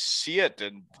see it,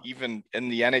 and even in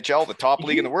the NHL, the top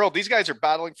league in the world, these guys are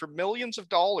battling for millions of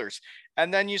dollars,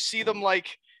 and then you see them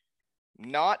like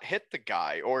not hit the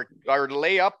guy or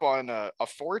lay up on a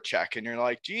forecheck, and you're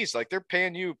like, geez, like they're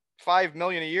paying you $5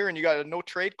 million a year, and you got a no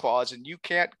trade clause, and you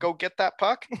can't go get that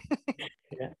puck.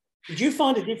 Yeah. Did you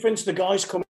find a difference? The guys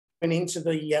coming into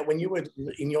the when you were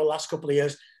in your last couple of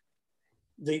years.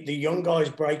 The young guys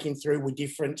breaking through were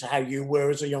different to how you were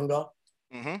as a young guy,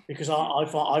 because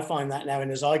I find that now,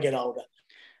 and as I get older,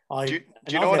 do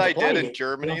you know what I did in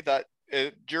Germany?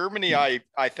 Germany, I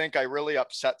think I really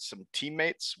upset some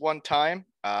teammates one time.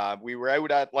 We were out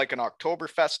at like an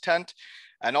Oktoberfest tent,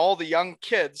 and all the young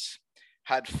kids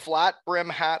had flat brim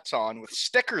hats on with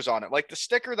stickers on it, like the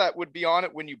sticker that would be on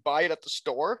it when you buy it at the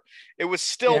store. It was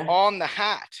still on the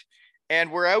hat. And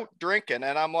we're out drinking,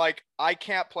 and I'm like, I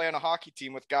can't play on a hockey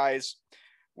team with guys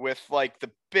with like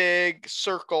the big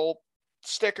circle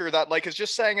sticker that like is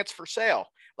just saying it's for sale.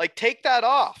 Like, take that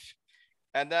off.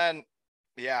 And then,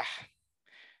 I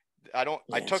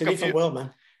took a few. World,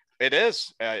 man. It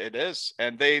is,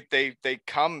 and they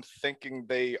come thinking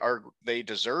they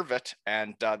deserve it,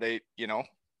 and but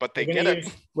they get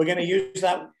it. We're gonna use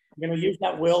that. We're gonna use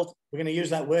that word. We're gonna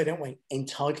use that word, aren't we?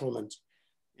 Entitlement.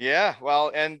 Yeah,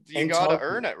 well, and you got to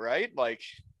earn it, right? Like,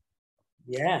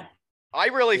 I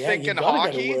really think in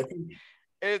hockey,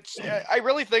 it's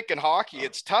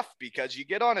tough because you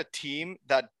get on a team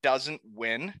that doesn't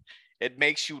win. It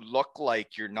makes you look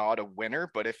like you're not a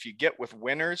winner. But if you get with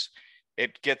winners,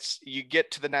 you get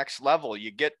to the next level.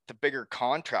 You get the bigger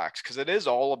contracts because it is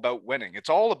all about winning. It's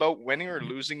all about winning or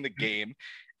losing the game.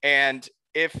 And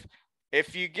if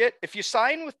you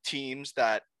sign with teams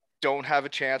that don't have a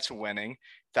chance of winning,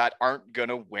 that aren't going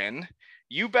to win,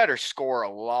 you better score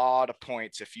a lot of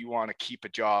points if you want to keep a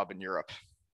job in Europe.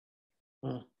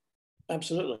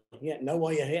 Absolutely. Yeah. No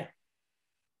way you're here.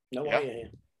 No way you're here.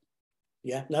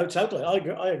 Yeah. No, totally. I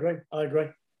agree.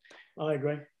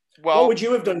 Well, what would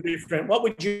you have done different? What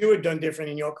would you have done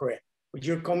different in your career? Would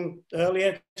you have come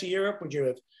earlier to Europe? Would you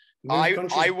have?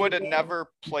 I would have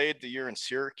never played the year in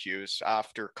Syracuse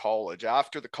after college.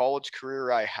 After the college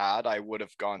career I had, I would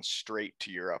have gone straight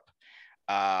to Europe.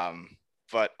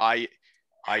 But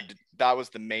that was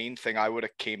the main thing. I would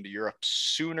have came to Europe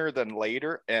sooner than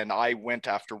later. And I went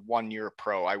after 1 year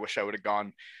pro. I wish I would have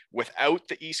gone without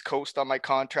the East Coast on my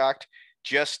contract,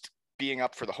 just being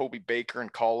up for the Hobey Baker in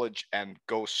college and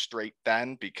go straight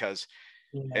then, because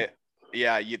the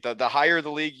higher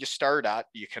the league you start at,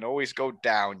 you can always go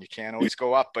down. You can't always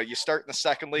go up, but you start in the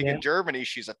second league in Germany.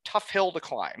 She's a tough hill to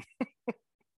climb.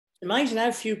 Amazing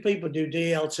how few people do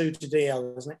DL2 to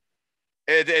DL, isn't it?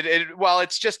 Well,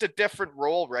 it's just a different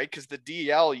role, right? Because the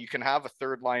DL, you can have a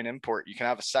third line import, you can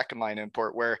have a second line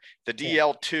import, where the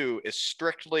DL2 is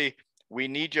strictly, we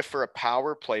need you for a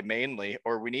power play mainly,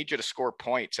 or we need you to score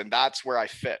points. And that's where I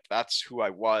fit. That's who I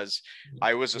was.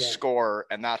 I was a scorer,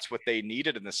 and that's what they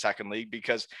needed in the second league,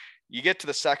 because you get to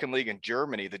the second league in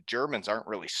Germany, the Germans aren't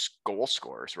really goal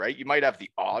scorers, right? You might have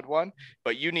the odd one,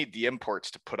 but you need the imports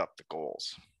to put up the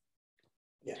goals.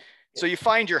 Yeah. So you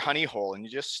find your honey hole and you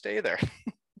just stay there.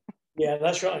 Yeah,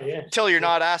 that's right. Yeah. Until you're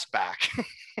not asked back.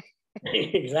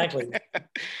 Exactly.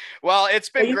 Well, it's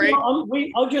been great.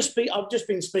 I've just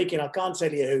been speaking. I can't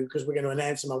tell you who, because we're going to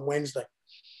announce him on Wednesday.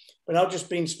 But I've just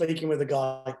been speaking with a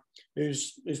guy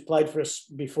who's played for us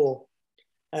before,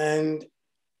 and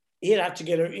he had to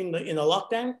get in the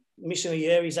lockdown, missing a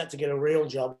year. He's had to get a real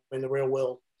job in the real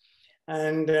world.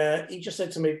 And he just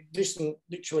said to me, listen,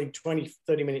 literally 20,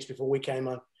 30 minutes before we came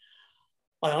on,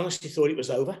 I honestly thought it was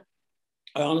over.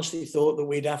 I honestly thought that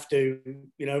we'd have to,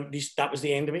 that was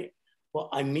the end of it. But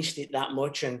I missed it that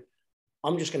much. And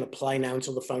I'm just going to play now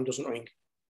until the phone doesn't ring.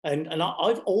 And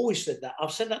I've always said that.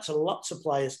 I've said that to lots of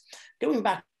players. Going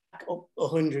back up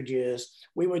 100 years,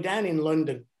 we were down in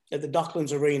London at the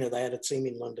Docklands Arena. They had a team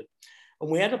in London. And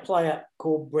we had a player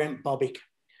called Brent Bobick,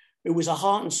 who was a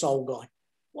heart and soul guy.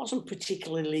 Wasn't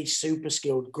particularly super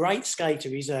skilled. Great skater.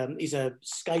 He's a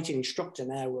skating instructor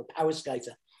now, a power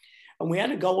skater. And we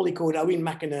had a goalie called Owen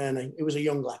McInerney, who was a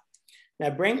young lad. Now,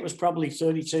 Brent was probably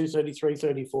 32, 33,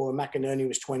 34, and McInerney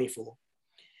was 24.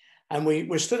 And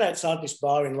we stood outside this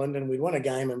bar in London. We'd won a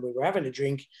game and we were having a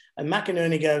drink. And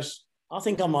McInerney goes, I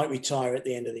think I might retire at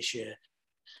the end of this year.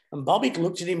 And Bobick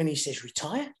looked at him and he says,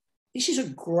 retire? This is a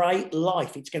great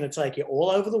life. It's going to take you all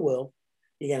over the world.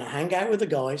 You're going to hang out with the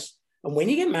guys. And when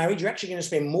you get married, you're actually going to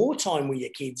spend more time with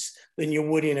your kids than you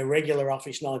would in a regular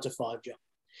office 9-to-5 job.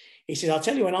 He said, I'll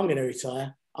tell you when I'm going to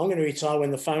retire. I'm going to retire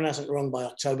when the phone hasn't rung by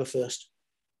October 1st.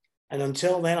 And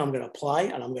until then, I'm going to play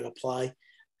and I'm going to play.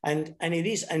 And it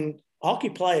is, and hockey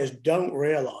players don't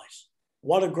realise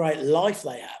what a great life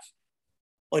they have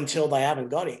until they haven't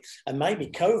got it. And maybe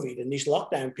COVID and this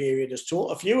lockdown period has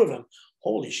taught a few of them,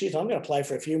 holy shit, I'm going to play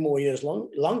for a few more years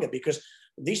longer because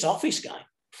this office game,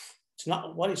 it's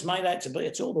not what it's made out to be.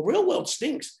 It's all the real world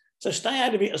stinks. So stay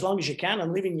out of it as long as you can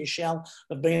and live in your shell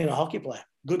of being a hockey player.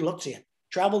 Good luck to you.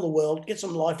 Travel the world, get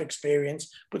some life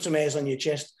experience, put some hairs on your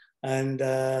chest, and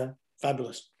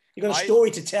fabulous. You've got a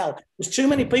story to tell. There's too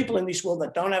many people in this world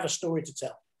that don't have a story to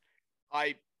tell.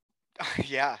 I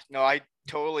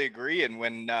totally agree. And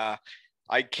when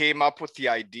I came up with the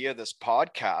idea of this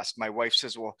podcast, my wife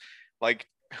says, well, like,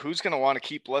 who's going to want to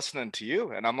keep listening to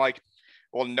you? And I'm like,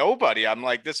 well, nobody. I'm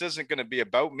like, this isn't going to be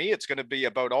about me. It's going to be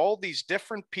about all these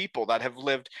different people that have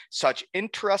lived such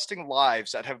interesting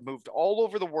lives, that have moved all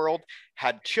over the world,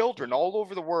 had children all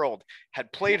over the world,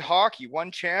 had played hockey,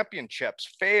 won championships,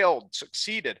 failed,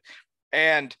 succeeded.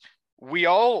 And we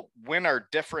all went our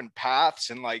different paths.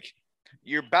 And like,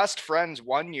 you're best friends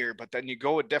one year, but then you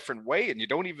go a different way and you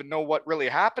don't even know what really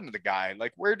happened to the guy.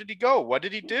 Like, where did he go? What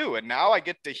did he do? And now I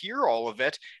get to hear all of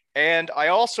it. And I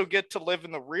also get to live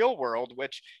in the real world,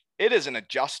 which it is an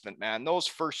adjustment, man. Those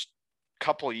first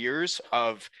couple of years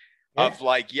of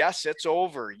like, yes, it's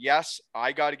over. Yes,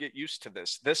 I got to get used to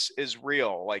this. This is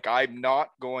real. Like, I'm not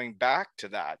going back to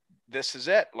that. This is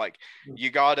it. Like, you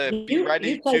got to be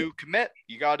ready to commit.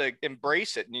 You got to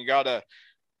embrace it and you got to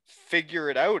figure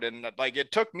it out. And like,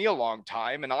 it took me a long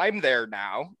time and I'm there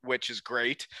now, which is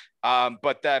great.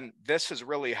 But then this has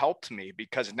really helped me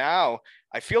because now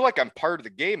I feel like I'm part of the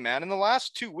game, man. In the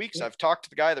last 2 weeks, I've talked to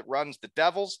the guy that runs the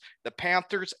Devils, the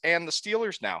Panthers, and the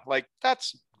Steelers now. Like,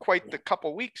 that's quite the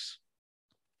couple weeks.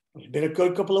 It's been a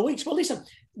good couple of weeks. Well, listen,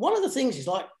 one of the things is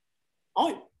like,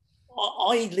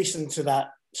 I listen to that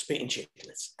Spitting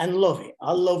Chicklets and love it.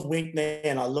 I love Whitney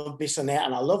and I love this and that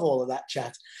and I love all of that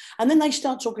chat. And then they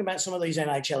start talking about some of these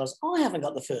NHLers. I haven't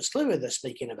got the first clue who they're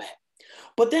speaking about.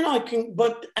 But then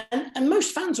and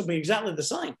most fans will be exactly the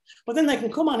same. But then they can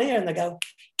come on here and they go,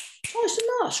 Tyson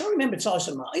Marsh. I remember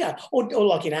Tyson Marsh. Yeah. Or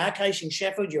like in our case in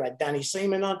Sheffield, you had Danny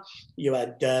Seaman on, you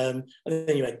had, and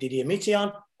then you had Didier Mitti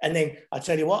on. And then I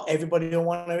tell you what, everybody will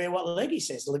want to hear what Leggy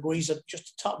says. Legui's just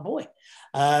a top boy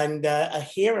and a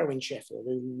hero in Sheffield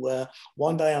who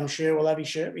one day I'm sure will have his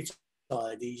shirt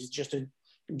retired. He's just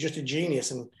a genius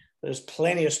and there's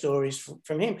plenty of stories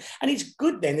from him. And it's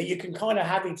good then that you can kind of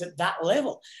have it at that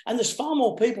level. And there's far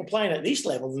more people playing at this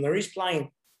level than there is playing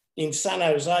in San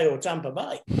Jose or Tampa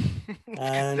Bay.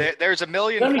 And there's a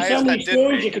million guys so many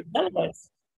stories you can tell about.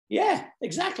 Yeah,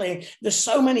 exactly. There's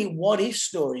so many what-if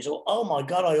stories. Or, oh, my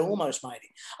God, I almost made it.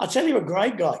 I'll tell you a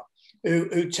great guy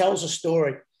who tells a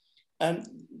story.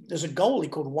 There's a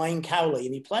goalie called Wayne Cowley,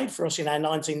 and he played for us in our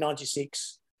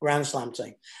 1996 Grand Slam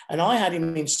team. And I had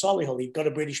him in Solihull. He'd got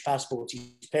a British passport.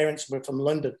 His parents were from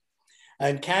London.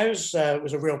 And Cows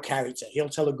was a real character. He'll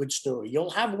tell a good story.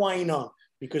 You'll have Wayne on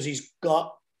because he's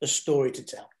got a story to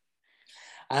tell.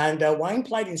 And Wayne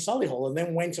played in Solihull and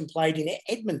then went and played in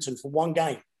Edmonton for one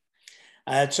game.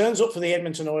 Turns up for the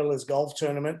Edmonton Oilers golf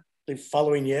tournament the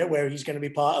following year where he's going to be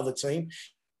part of the team.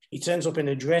 He turns up in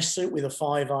a dress suit with a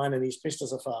 5-iron and he's pissed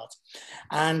as a fart.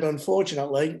 And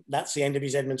unfortunately, that's the end of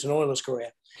his Edmonton Oilers career.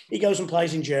 He goes and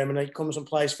plays in Germany, comes and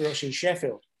plays for us in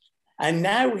Sheffield. And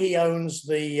now he owns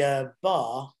the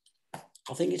bar,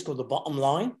 I think it's called the Bottom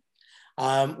Line,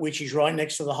 which is right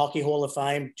next to the Hockey Hall of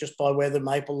Fame, just by where the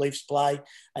Maple Leafs play.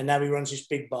 And now he runs this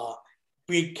big bar.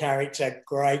 big character,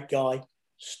 great guy,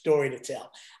 story to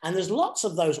tell. And there's lots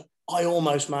of those I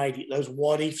almost made it, those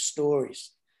what if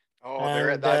stories. Oh,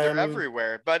 And they're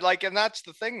everywhere. But like, and that's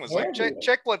the thing was like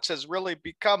Chicklets has really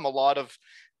become a lot of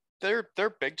they're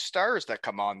big stars that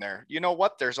come on there. You know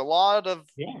what? There's a lot of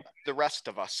the rest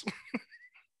of us.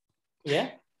 Yeah.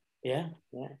 Yeah.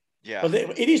 But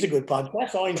it is a good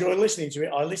podcast. I enjoy listening to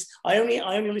it. I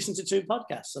only listen to 2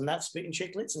 podcasts, and that's Spitting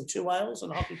Chicklets and 2 Ales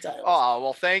and Hockey Tales. Oh,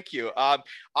 well, thank you.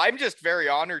 I'm just very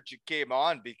honored you came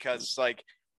on because like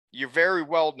you're very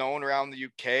well known around the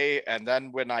UK. And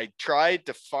then when I tried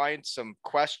to find some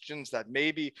questions that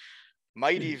maybe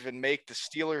might even make the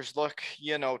Steelers look,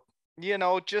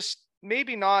 just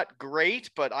maybe not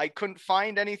great, but I couldn't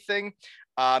find anything.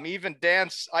 Even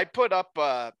Dance, I put up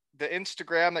the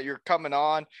Instagram that you're coming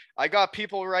on. I got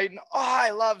people writing, "Oh,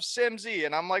 I love Simsy,"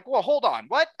 and I'm like, "Well, hold on,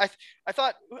 what? I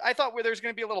thought where there's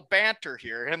going to be a little banter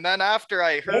here." And then after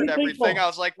I heard everything, I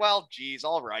was like, "Well, geez,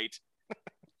 all right."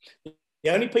 The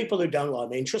only people who don't like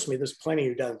me, and trust me, there's plenty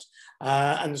who don't,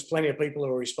 and there's plenty of people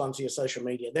who respond to your social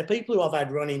media. They're people who I've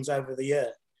had run-ins over the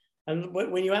year. And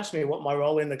when you ask me what my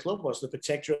role in the club was, the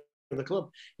protector of the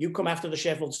club, you come after the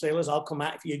Sheffield Steelers, I'll come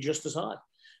after you just as hard.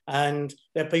 And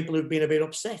there are people who've been a bit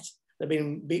upset. They've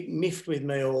been a bit miffed with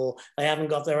me, or they haven't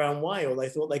got their own way, or they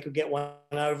thought they could get one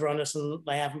over on us and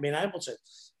they haven't been able to.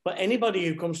 But anybody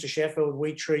who comes to Sheffield,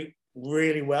 we treat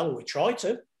really well. We try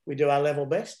to. We do our level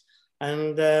best.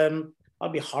 And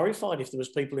I'd be horrified if there was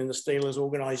people in the Steelers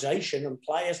organisation and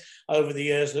players over the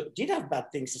years that did have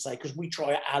bad things to say, because we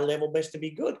try our level best to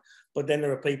be good. But then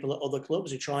there are people at other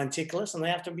clubs who try and tickle us and they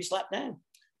have to be slapped down.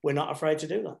 We're not afraid to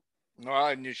do that. No,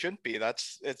 and you shouldn't be.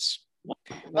 That's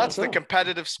the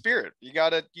competitive spirit. You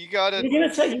gotta. You're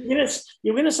gonna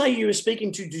say you were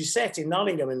speaking to Doucette in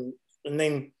Nottingham, and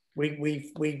then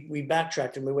we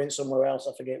backtracked and we went somewhere else.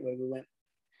 I forget where we went.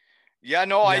 Yeah,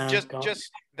 no, I just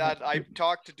that I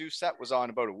talked to Doucette was on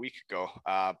about a week ago.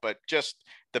 But just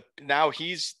now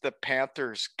he's the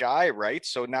Panthers guy, right?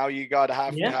 So now you gotta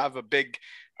have to have a big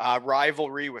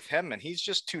rivalry with him, and he's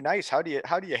just too nice. How do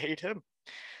you hate him?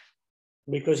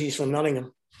 Because he's from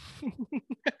Nottingham.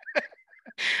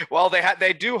 Well,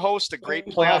 they do host a great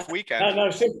playoff weekend. No,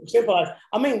 simple.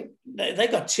 I mean, they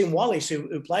got Tim Wallace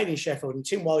who played in Sheffield, and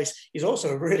Tim Wallace is also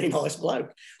a really nice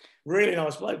bloke,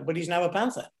 but he's now a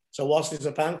Panther. So whilst he's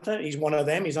a Panther, he's one of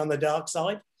them. He's on the dark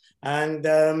side, and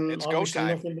it's go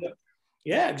time.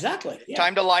 Yeah, exactly. Yeah.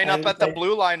 Time to line up at the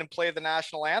blue line and play the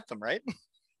national anthem, right?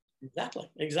 Exactly.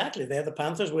 They're the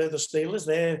Panthers. We're the Steelers.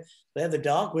 They're the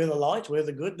dark. We're the light. We're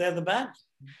the good. They're the bad.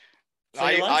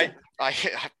 That's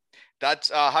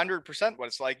 100% what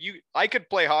it's like. I could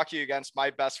play hockey against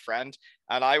my best friend,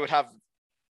 and I would have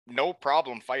no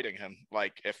problem fighting him.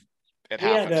 Like if it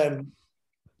happened.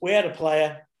 We had a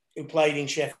player who played in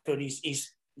Sheffield.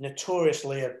 He's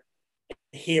notoriously a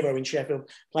hero in Sheffield.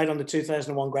 Played on the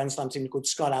 2001 Grand Slam team called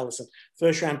Scott Allison,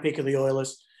 first round pick of the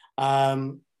Oilers.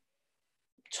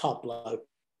 Top bloke.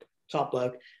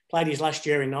 Played his last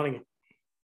year in Nottingham.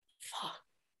 Fuck.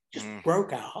 Just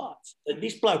broke our hearts.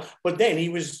 This bloke, but then he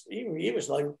was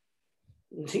like,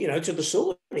 to the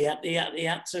sword. He had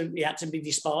to be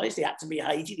despised. He had to be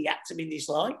hated. He had to be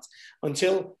disliked and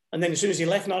then as soon as he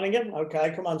left Nottingham,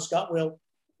 okay, come on, Scott, we'll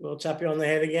tap you on the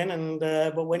head again. And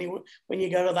but when you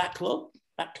go to that club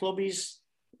is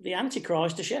the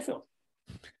Antichrist to Sheffield.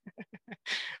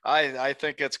 I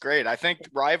think it's great. I think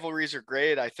rivalries are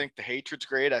great. I think the hatred's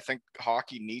great. I think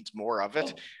hockey needs more of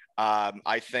it.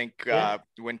 I think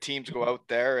when teams go out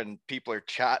there and people are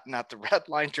chatting at the red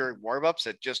line during warm-ups,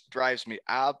 it just drives me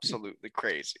absolutely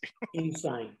crazy.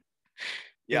 Insane.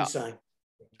 Yeah. Insane.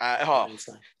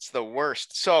 Insane. It's the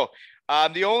worst. So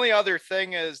the only other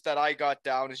thing is that I got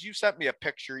down is you sent me a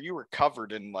picture. You were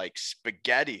covered in like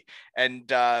spaghetti,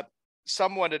 and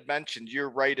someone had mentioned you're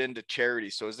right into charity.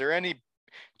 So is there any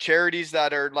charities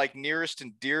that are like nearest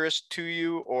and dearest to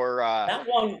you, or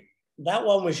That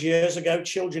one was years ago.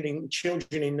 Children in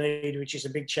Need, which is a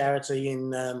big charity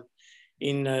in the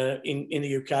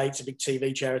UK. It's a big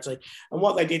TV charity. And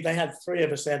what they did, they had 3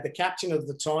 of us. They had the captain of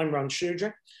the time, Ron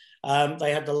Shudra.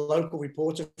 They had the local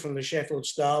reporter from the Sheffield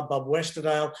Star, Bob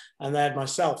Westerdale, and they had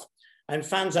myself. And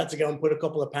fans had to go and put a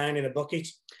couple of pounds in a bucket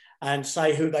and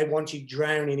say who they wanted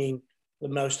drowning in the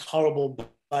most horrible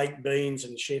baked beans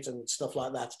and shit and stuff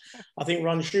like that. I think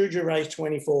Ron Shudra raised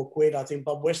 24 quid. I think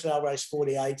Bob Westerdale raised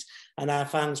 48, and our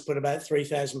fans put about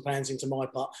 £3,000 into my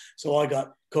pot, so I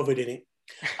got covered in it.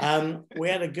 We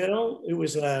had a girl who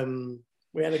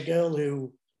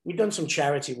we'd done some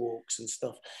charity walks and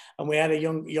stuff, and we had a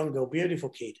young girl, beautiful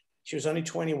kid. She was only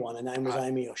 21. Her name was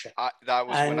Amy Usher. That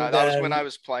was when I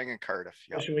was playing in Cardiff.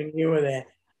 Yep. When you were there,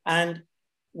 and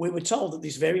we were told that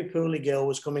this very poorly girl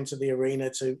was coming to the arena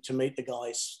to meet the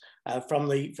guys from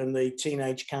the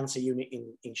teenage cancer unit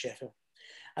in Sheffield.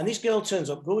 And this girl turns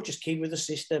up, gorgeous kid with a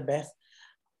sister, Beth.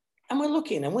 And we're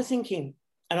looking and we're thinking,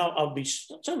 and I'll be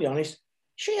totally honest,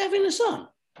 she having a son?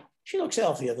 She looks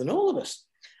healthier than all of us.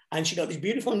 And she got this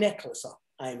beautiful necklace on,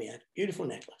 Amy had, beautiful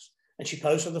necklace. And she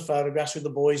posted the photographs with the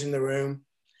boys in the room.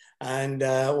 And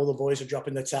all the boys are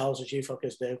dropping their towels as you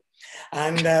fuckers do.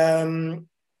 And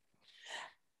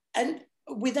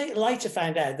we later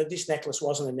found out that this necklace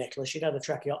wasn't a necklace. She'd had a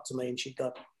tracheotomy and she'd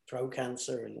got throat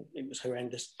cancer and it was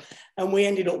horrendous. And we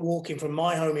ended up walking from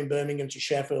my home in Birmingham to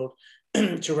Sheffield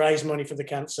to raise money for the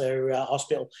cancer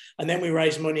hospital. And then we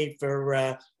raised money for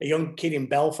a young kid in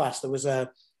Belfast. There was a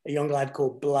young lad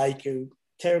called Blake, who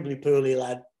terribly poorly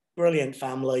lad, brilliant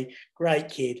family, great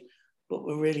kid, but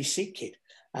a really sick kid.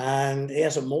 And he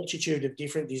has a multitude of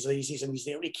different diseases, and he's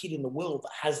the only kid in the world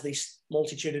that has this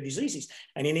multitude of diseases.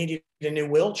 And he needed a new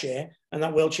wheelchair, and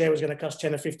that wheelchair was going to cost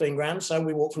 10 or 15 grand. So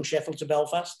we walked from Sheffield to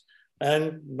Belfast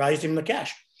and raised him the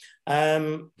cash.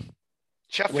 Sheffield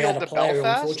to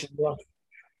Belfast?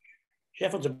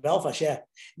 Sheffield to Belfast, yeah.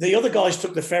 The other guys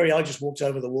took the ferry. I just walked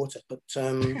over the water, but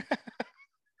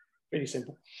pretty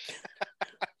simple.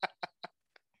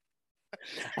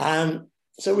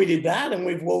 So we did that, and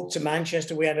we've walked to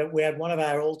Manchester. We had one of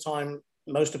our all-time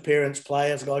most appearance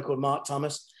players, a guy called Mark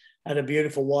Thomas, had a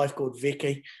beautiful wife called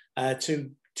Vicky,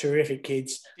 two terrific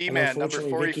kids. E-man, number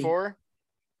 44?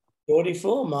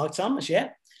 44, Mark Thomas, yeah.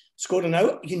 Scored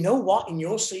you know what? In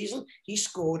your season, he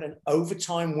scored an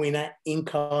overtime winner in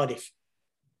Cardiff.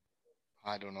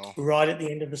 I don't know. Right at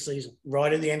the end of the season.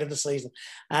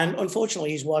 And unfortunately,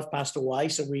 his wife passed away.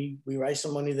 So we raised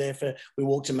some money there we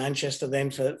walked to Manchester then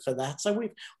for that. So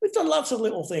we've done lots of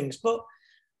little things. But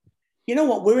you know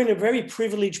what? We're in a very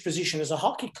privileged position as a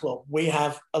hockey club. We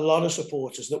have a lot of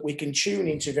supporters that we can tune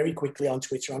into very quickly on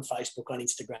Twitter, on Facebook, on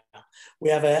Instagram. We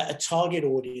have a target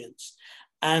audience.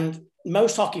 And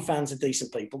most hockey fans are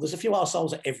decent people. There's a few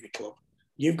arseholes at every club.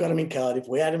 You've got them in Cardiff.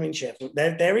 We had them in Sheffield.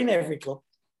 They're in every club.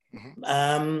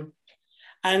 Mm-hmm.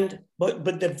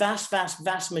 But the vast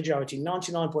majority,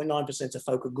 99.9% of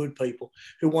folk are good people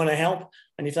who want to help.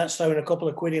 And if that's throwing a couple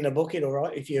of quid in a bucket, all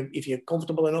right, if you're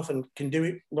comfortable enough and can do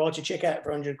it, write a check out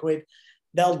for 100 quid,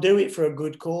 they'll do it for a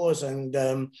good cause. And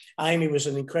Amy was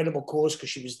an incredible cause because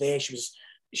she was there. She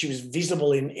was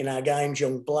visible in our games.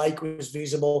 Young Blake was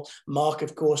visible. Mark,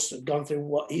 of course, had gone through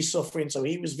what he's suffering, so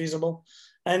he was visible.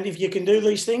 And if you can do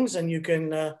these things and you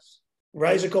can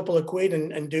raise a couple of quid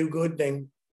and do good, then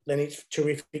it's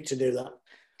terrific to do that.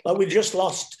 Like we've just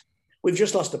lost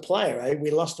a player, eh?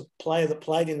 We lost a player that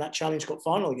played in that Challenge Cup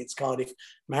final against Cardiff,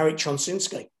 Marek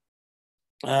Tronczynski,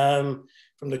 from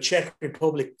the Czech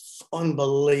Republic.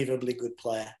 Unbelievably good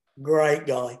player, great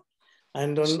guy.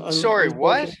 And sorry,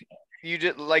 what? You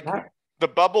did like the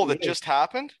bubble that just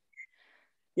happened?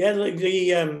 Yeah,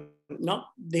 the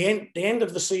end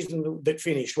of the season that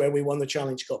finished where we won the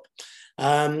Challenge Cup.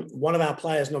 One of our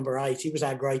players, number 8, he was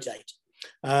our great 8,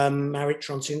 Marek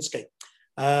Tronczynski.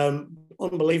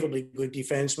 Unbelievably good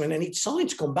defenseman, and he'd signed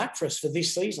to come back for us for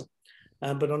this season.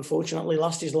 But unfortunately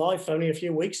lost his life only a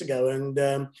few weeks ago. And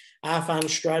our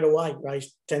fans straight away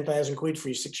raised 10,000 quid for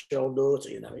his 6-year-old daughter.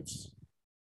 You know, it's...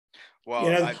 Well,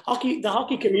 you know, the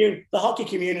hockey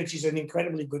community is an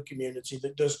incredibly good community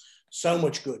that does so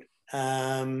much good,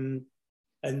 and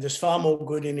there's far more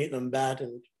good in it than bad,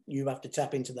 and you have to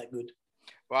tap into that good.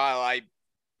 Well,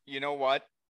 you know what?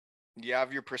 You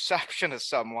have your perception of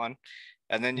someone,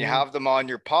 and then you have them on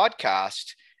your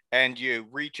podcast, and you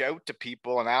reach out to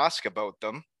people and ask about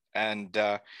them, and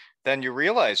then you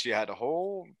realize you had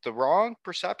the wrong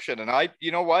perception. And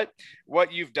you know what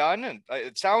you've done, and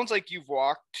it sounds like you've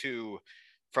walked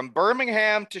from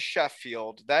Birmingham to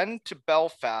Sheffield, then to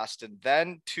Belfast, and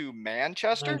then to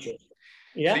Manchester.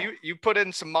 Yeah. So you put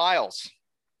in some miles.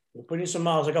 You put in some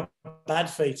miles. I got bad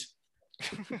feet.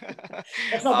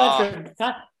 That's not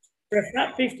bad for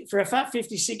a fat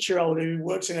 56-year-old who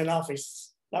works in an office.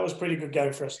 That was pretty good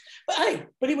going for us. But hey,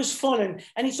 it was fun,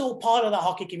 and it's all part of the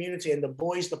hockey community and the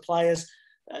boys, the players.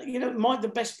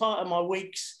 The best part of my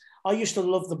weeks, I used to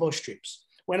love the bus trips.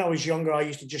 When I was younger, I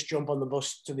used to just jump on the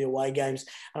bus to the away games,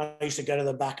 and I used to go to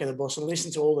the back of the bus and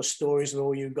listen to all the stories that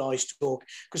all you guys talk,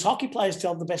 because hockey players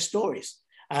tell the best stories.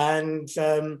 And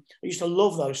I used to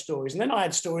love those stories. And then I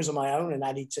had stories of my own and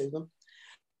added to them.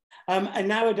 And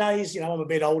nowadays, I'm a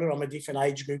bit older. I'm a different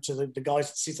age group to the guys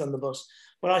that sit on the bus.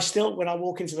 But I still, when I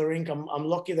walk into the rink, I'm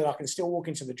lucky that I can still walk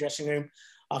into the dressing room.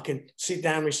 I can sit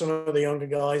down with some of the younger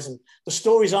guys, and the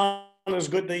stories aren't as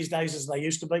good these days as they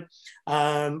used to be.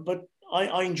 But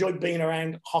I enjoyed being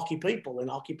around hockey people and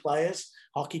hockey players,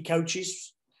 hockey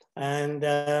coaches, And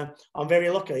I'm very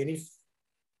lucky. And if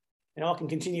I can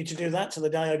continue to do that till the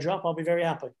day I drop, I'll be very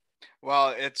happy.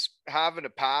 Well, it's having a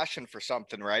passion for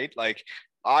something, right? Like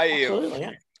Absolutely,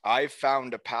 yeah. I've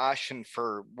found a passion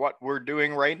for what we're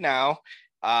doing right now.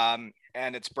 And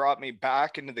it's brought me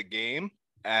back into the game,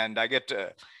 and I get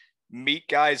to meet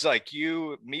guys like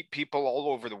you, meet people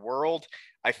all over the world.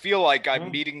 I feel like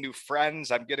I'm meeting new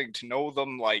friends. I'm getting to know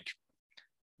them like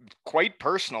quite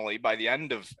personally by the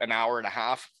end of an hour and a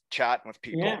half chatting with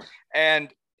people. Yeah.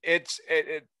 And it's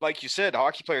like you said,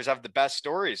 hockey players have the best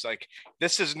stories. Like,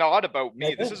 this is not about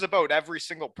me. This is about every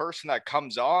single person that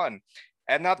comes on,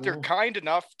 and that they're kind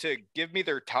enough to give me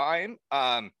their time.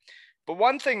 But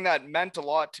one thing that meant a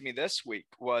lot to me this week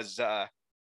was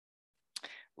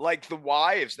like the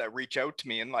wives that reach out to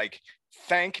me and like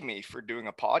thank me for doing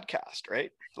a podcast,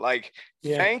 right? Like,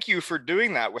 thank you for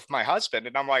doing that with my husband.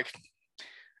 And I'm like,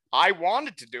 I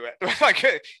wanted to do it. Like,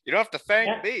 you don't have to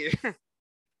thank me.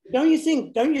 Don't you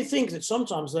think that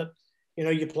sometimes that,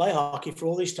 you play hockey for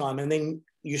all this time and then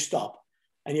you stop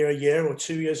and you're a year or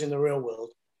 2 years in the real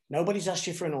world. Nobody's asked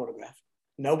you for an autograph.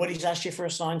 Nobody's asked you for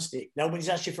a signed stick. Nobody's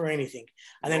asked you for anything.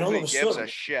 And then all of a sudden, gives a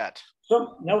shit.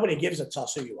 Nobody gives a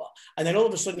toss who you are. And then all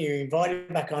of a sudden you're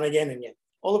invited back on again, and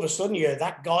all of a sudden you're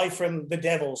that guy from the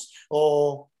Devils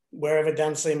or wherever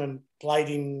Dan Seaman played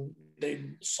in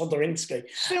the Sudorinsky.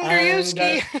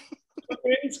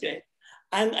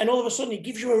 And all of a sudden he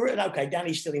gives you a written, okay,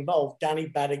 Danny's still involved. Danny,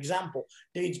 bad example.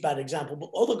 Deeds, bad example.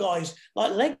 But other guys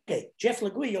like Leggy, Jeff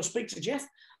Legui, you'll speak to Jeff,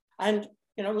 and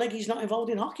Leggy's not involved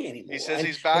in hockey anymore. He says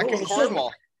he's back in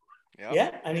Cornwall.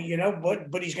 Yeah, and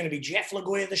but he's going to be Jeff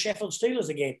Legui of the Sheffield Steelers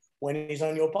again when he's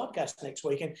on your podcast next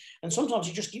week. And sometimes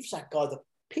he just gives that guy the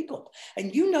pickup.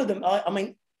 And them. I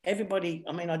mean, everybody.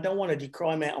 I mean, I don't want to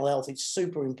decry mental health. It's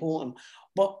super important,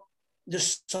 but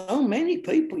there's so many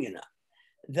people,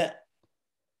 that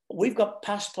we've got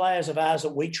past players of ours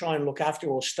that we try and look after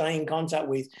or stay in contact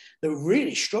with that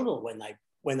really struggled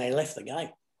when they left the game,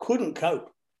 couldn't cope.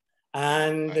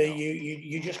 And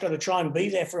you just got to try and be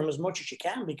there for them as much as you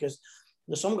can, because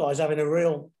there's some guys having a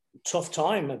real tough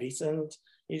time of it, and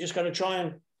you just got to try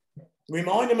and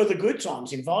remind them of the good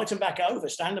times, invite them back over,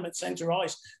 stand them at centre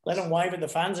ice, let them wave at the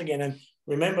fans again, and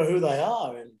remember who they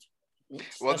are. And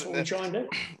that's what we try and do.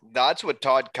 That's what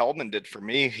Todd Kelman did for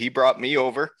me. He brought me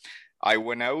over. I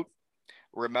went out,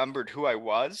 remembered who I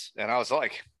was, and I was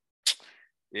like,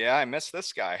 yeah, I miss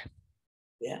this guy.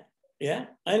 Yeah. Yeah,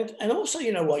 and also,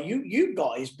 you know what, you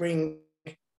guys bring.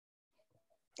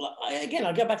 Again,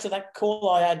 I go back to that call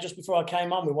I had just before I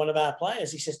came on with one of our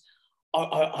players. He says,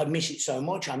 I miss it so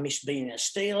much. I miss being a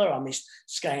Steeler. I miss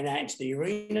skating out into the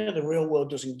arena. The real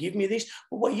world doesn't give me this.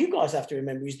 But what you guys have to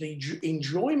remember is the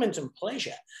enjoyment and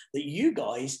pleasure that you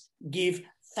guys give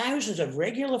thousands of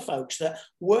regular folks that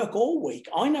work all week.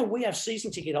 I know we have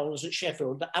season ticket holders at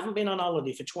Sheffield that haven't been on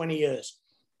holiday for 20 years.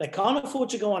 They can't afford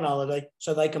to go on holiday,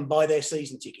 so they can buy their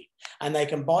season ticket. And they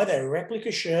can buy their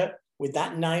replica shirt with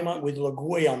that name on, with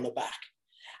Legui on the back.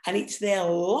 And it's their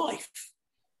life.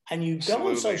 And you go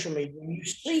on social media and you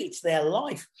see it's their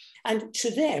life. And to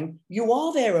them, you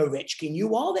are their Ovechkin,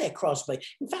 you are their Crosby.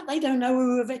 In fact, they don't know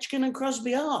who Ovechkin and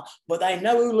Crosby are, but they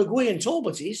know who Legui and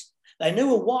Talbot is. They knew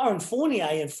who Warren Fournier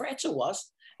and Fretter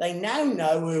was. They now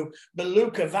know who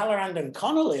Beluca, Valorand and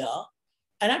Connolly are.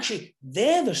 And actually,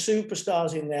 they're the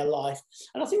superstars in their life.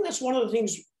 And I think that's one of the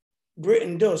things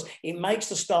Britain does. It makes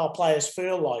the star players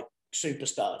feel like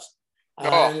superstars.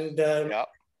 And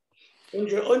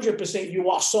 100%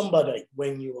 you are somebody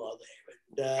when you are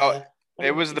there. And,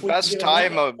 it was the best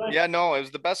time of, it was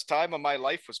the best time of my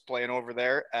life was playing over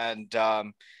there. And,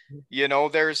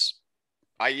 there's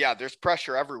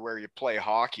pressure everywhere you play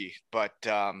hockey. But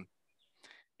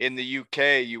in the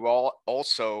UK, you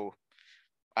also,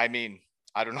 I mean,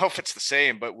 I don't know if it's the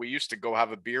same, but we used to go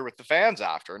have a beer with the fans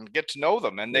after and get to know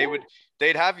them. And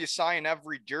they'd have you sign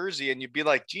every jersey and you'd be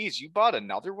like, geez, you bought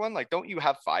another one? Like, don't you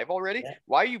have 5 already? Yeah.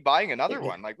 Why are you buying another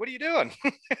one? Like, what are you doing?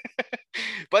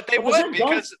 But they would,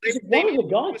 because they one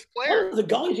of the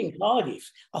guys in Cardiff,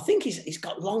 I think he's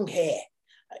got long hair.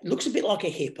 It looks a bit like a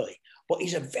hippie, but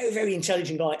he's a very, very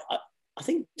intelligent guy. I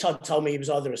think Todd told me he was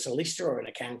either a solicitor or an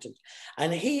accountant.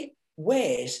 And he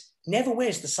never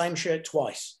wears the same shirt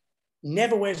twice.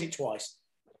 Never wears it twice.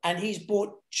 And he's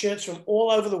bought shirts from all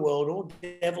over the world, all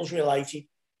Devils related,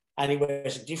 and he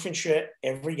wears a different shirt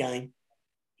every game.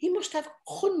 He must have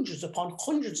hundreds upon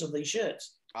hundreds of these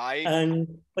shirts.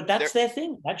 But that's their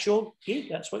thing. That's your gig.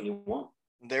 That's what you want.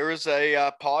 There was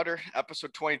a Potter,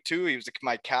 episode 22. He was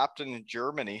my captain in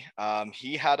Germany.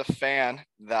 He had a fan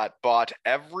that bought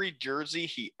every jersey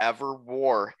he ever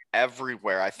wore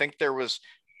everywhere. I think there was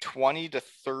 20 to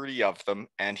 30 of them,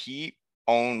 and he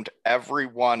owned every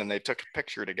one, and they took a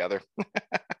picture together.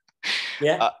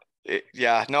 Yeah.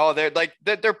 No,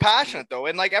 they're passionate though,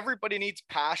 and like everybody needs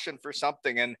passion for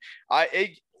something. And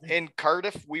in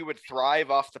Cardiff, we would thrive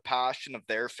off the passion of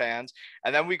their fans,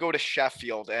 and then we go to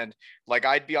Sheffield, and like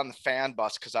I'd be on the fan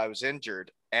bus because I was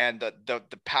injured, and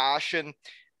the passion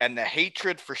and the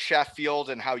hatred for Sheffield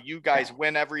and how you guys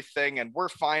win everything, and we're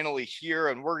finally here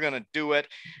and we're gonna do it.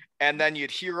 And then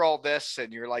you'd hear all this,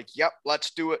 and you're like, "Yep,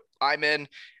 let's do it. I'm in."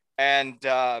 And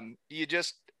you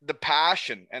just the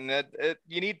passion, and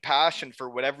you need passion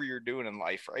for whatever you're doing in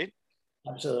life, right?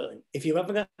 Absolutely. If you've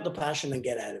ever got the passion, then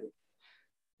get out of it.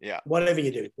 Yeah. Whatever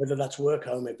you do, whether that's work,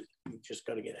 home, everything, you just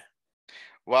got to get out.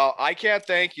 Well, I can't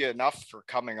thank you enough for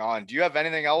coming on. Do you have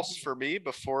anything else for me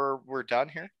before we're done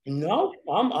here? No,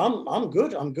 I'm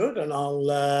good. I'm good, and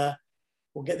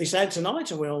we'll get this out tonight,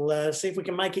 and we'll see if we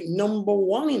can make it number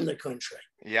one in the country.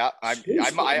 Yeah,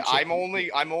 I'm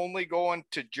only going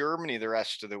to Germany the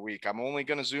rest of the week. I'm only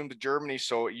going to Zoom to Germany,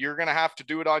 so you're going to have to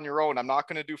do it on your own. I'm not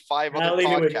going to do 5 other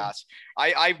podcasts.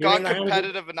 I've got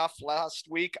competitive enough last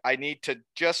week. I need to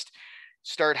just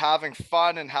start having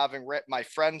fun and having my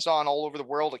friends on all over the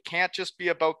world. It can't just be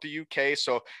about the UK.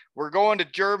 So we're going to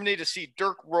Germany to see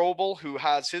Dirk Robel, who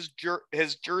has his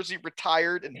jersey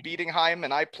retired in Bietigheim,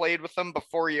 and I played with him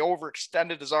before he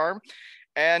overextended his arm.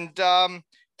 And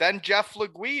then Jeff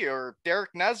Legui or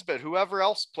Derek Nesbitt, whoever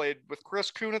else played with Chris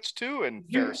Kunitz too in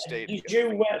Ferris State.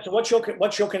 So what's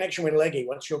your connection with Leggy?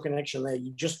 What's your connection there?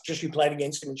 You played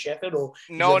against him in Sheffield, or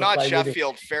no, not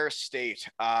Sheffield, Ferris State.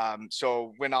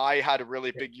 So when I had a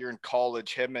really big year in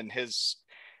college, him and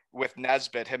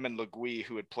Nesbitt, him and Legui,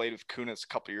 who had played with Kunitz a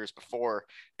couple of years before,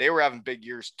 they were having big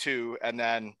years too. And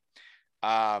then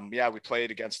we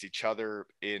played against each other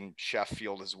in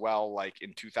Sheffield as well, like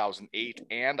in 2008.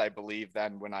 And I believe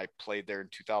then when I played there in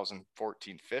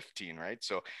 2014-15, right?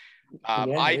 So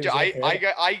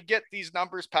I get these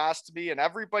numbers passed to me, and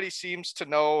everybody seems to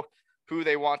know who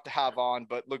they want to have on.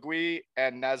 But Legui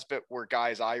and Nesbitt were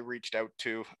guys I reached out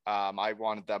to. I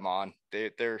wanted them on.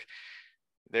 They're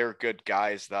good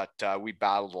guys that we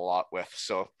battled a lot with.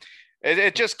 So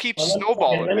it just keeps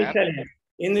snowballing, let me tell you.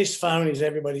 In this phone is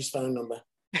everybody's phone number.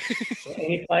 So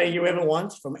any player you ever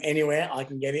want from anywhere, I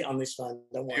can get it on this phone.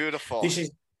 Don't worry. Beautiful. This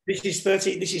is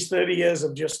 30 years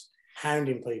of just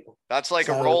hounding people. That's like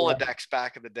a Rolodex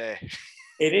back in the day.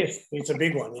 It is. It's a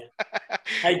big one, yeah.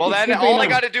 Hey, well, then all I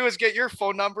got to do is get your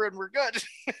phone number and we're good.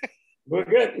 We're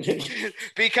good.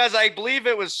 Because I believe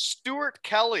it was Stuart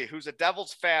Kelly, who's a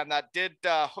Devils fan, that did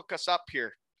hook us up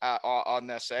here on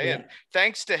this, eh? Yeah. And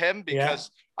thanks to him,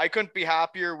 because I couldn't be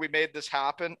happier we made this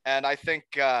happen. And I think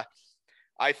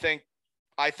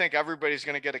everybody's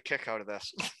going to get a kick out of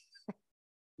this.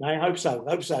 I hope so.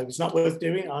 It's not worth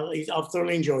doing. I've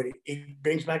thoroughly enjoyed it. It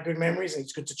brings back good memories, and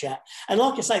it's good to chat. And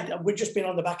like I say, we've just been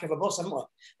on the back of a bus, haven't we?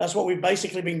 That's what we've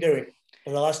basically been doing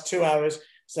for the last 2 hours.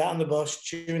 Sat on the bus,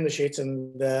 chewing the shit,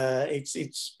 and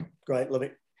it's great. Love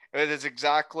it. It is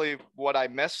exactly what I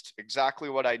missed, exactly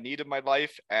what I need in my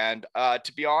life. And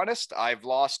to be honest, I've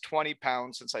lost 20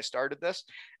 pounds since I started this.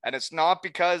 And it's not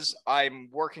because I'm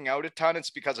working out a ton. It's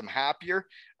because I'm happier.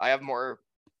 I have more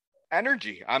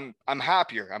energy. I'm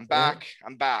happier. I'm back. Yeah.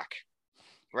 I'm back.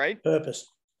 Right? Purpose.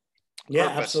 Yeah,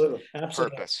 absolutely.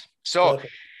 Purpose. So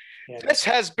this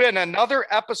has been another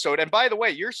episode. And by the way,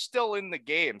 you're still in the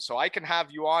game, so I can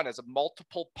have you on as a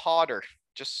multiple podder.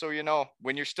 Just so you know,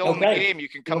 when you're still in the game, you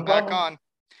can come back on.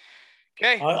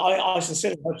 Okay. I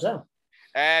sincerely hope so.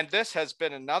 And this has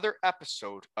been another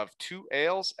episode of Two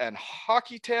Ales and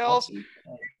Hockey Tales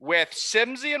with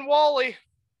Simsy and Wally.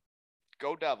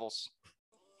 Go Devils.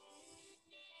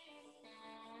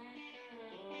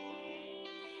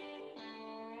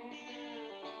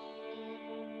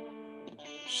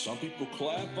 Some people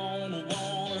clap on a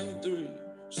 1 and 3.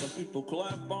 Some people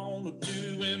clap on a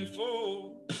 2 and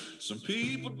 4. Some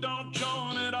people don't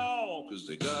join at all because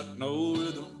they got no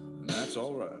rhythm, and that's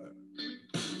all right.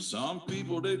 Some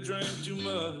people, they drink too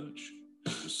much.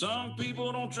 Some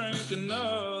people don't drink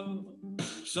enough.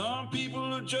 Some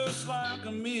people are just like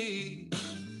me.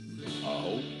 I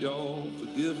hope y'all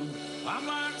forgive them. I'm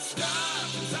like Scott,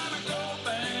 'cause I go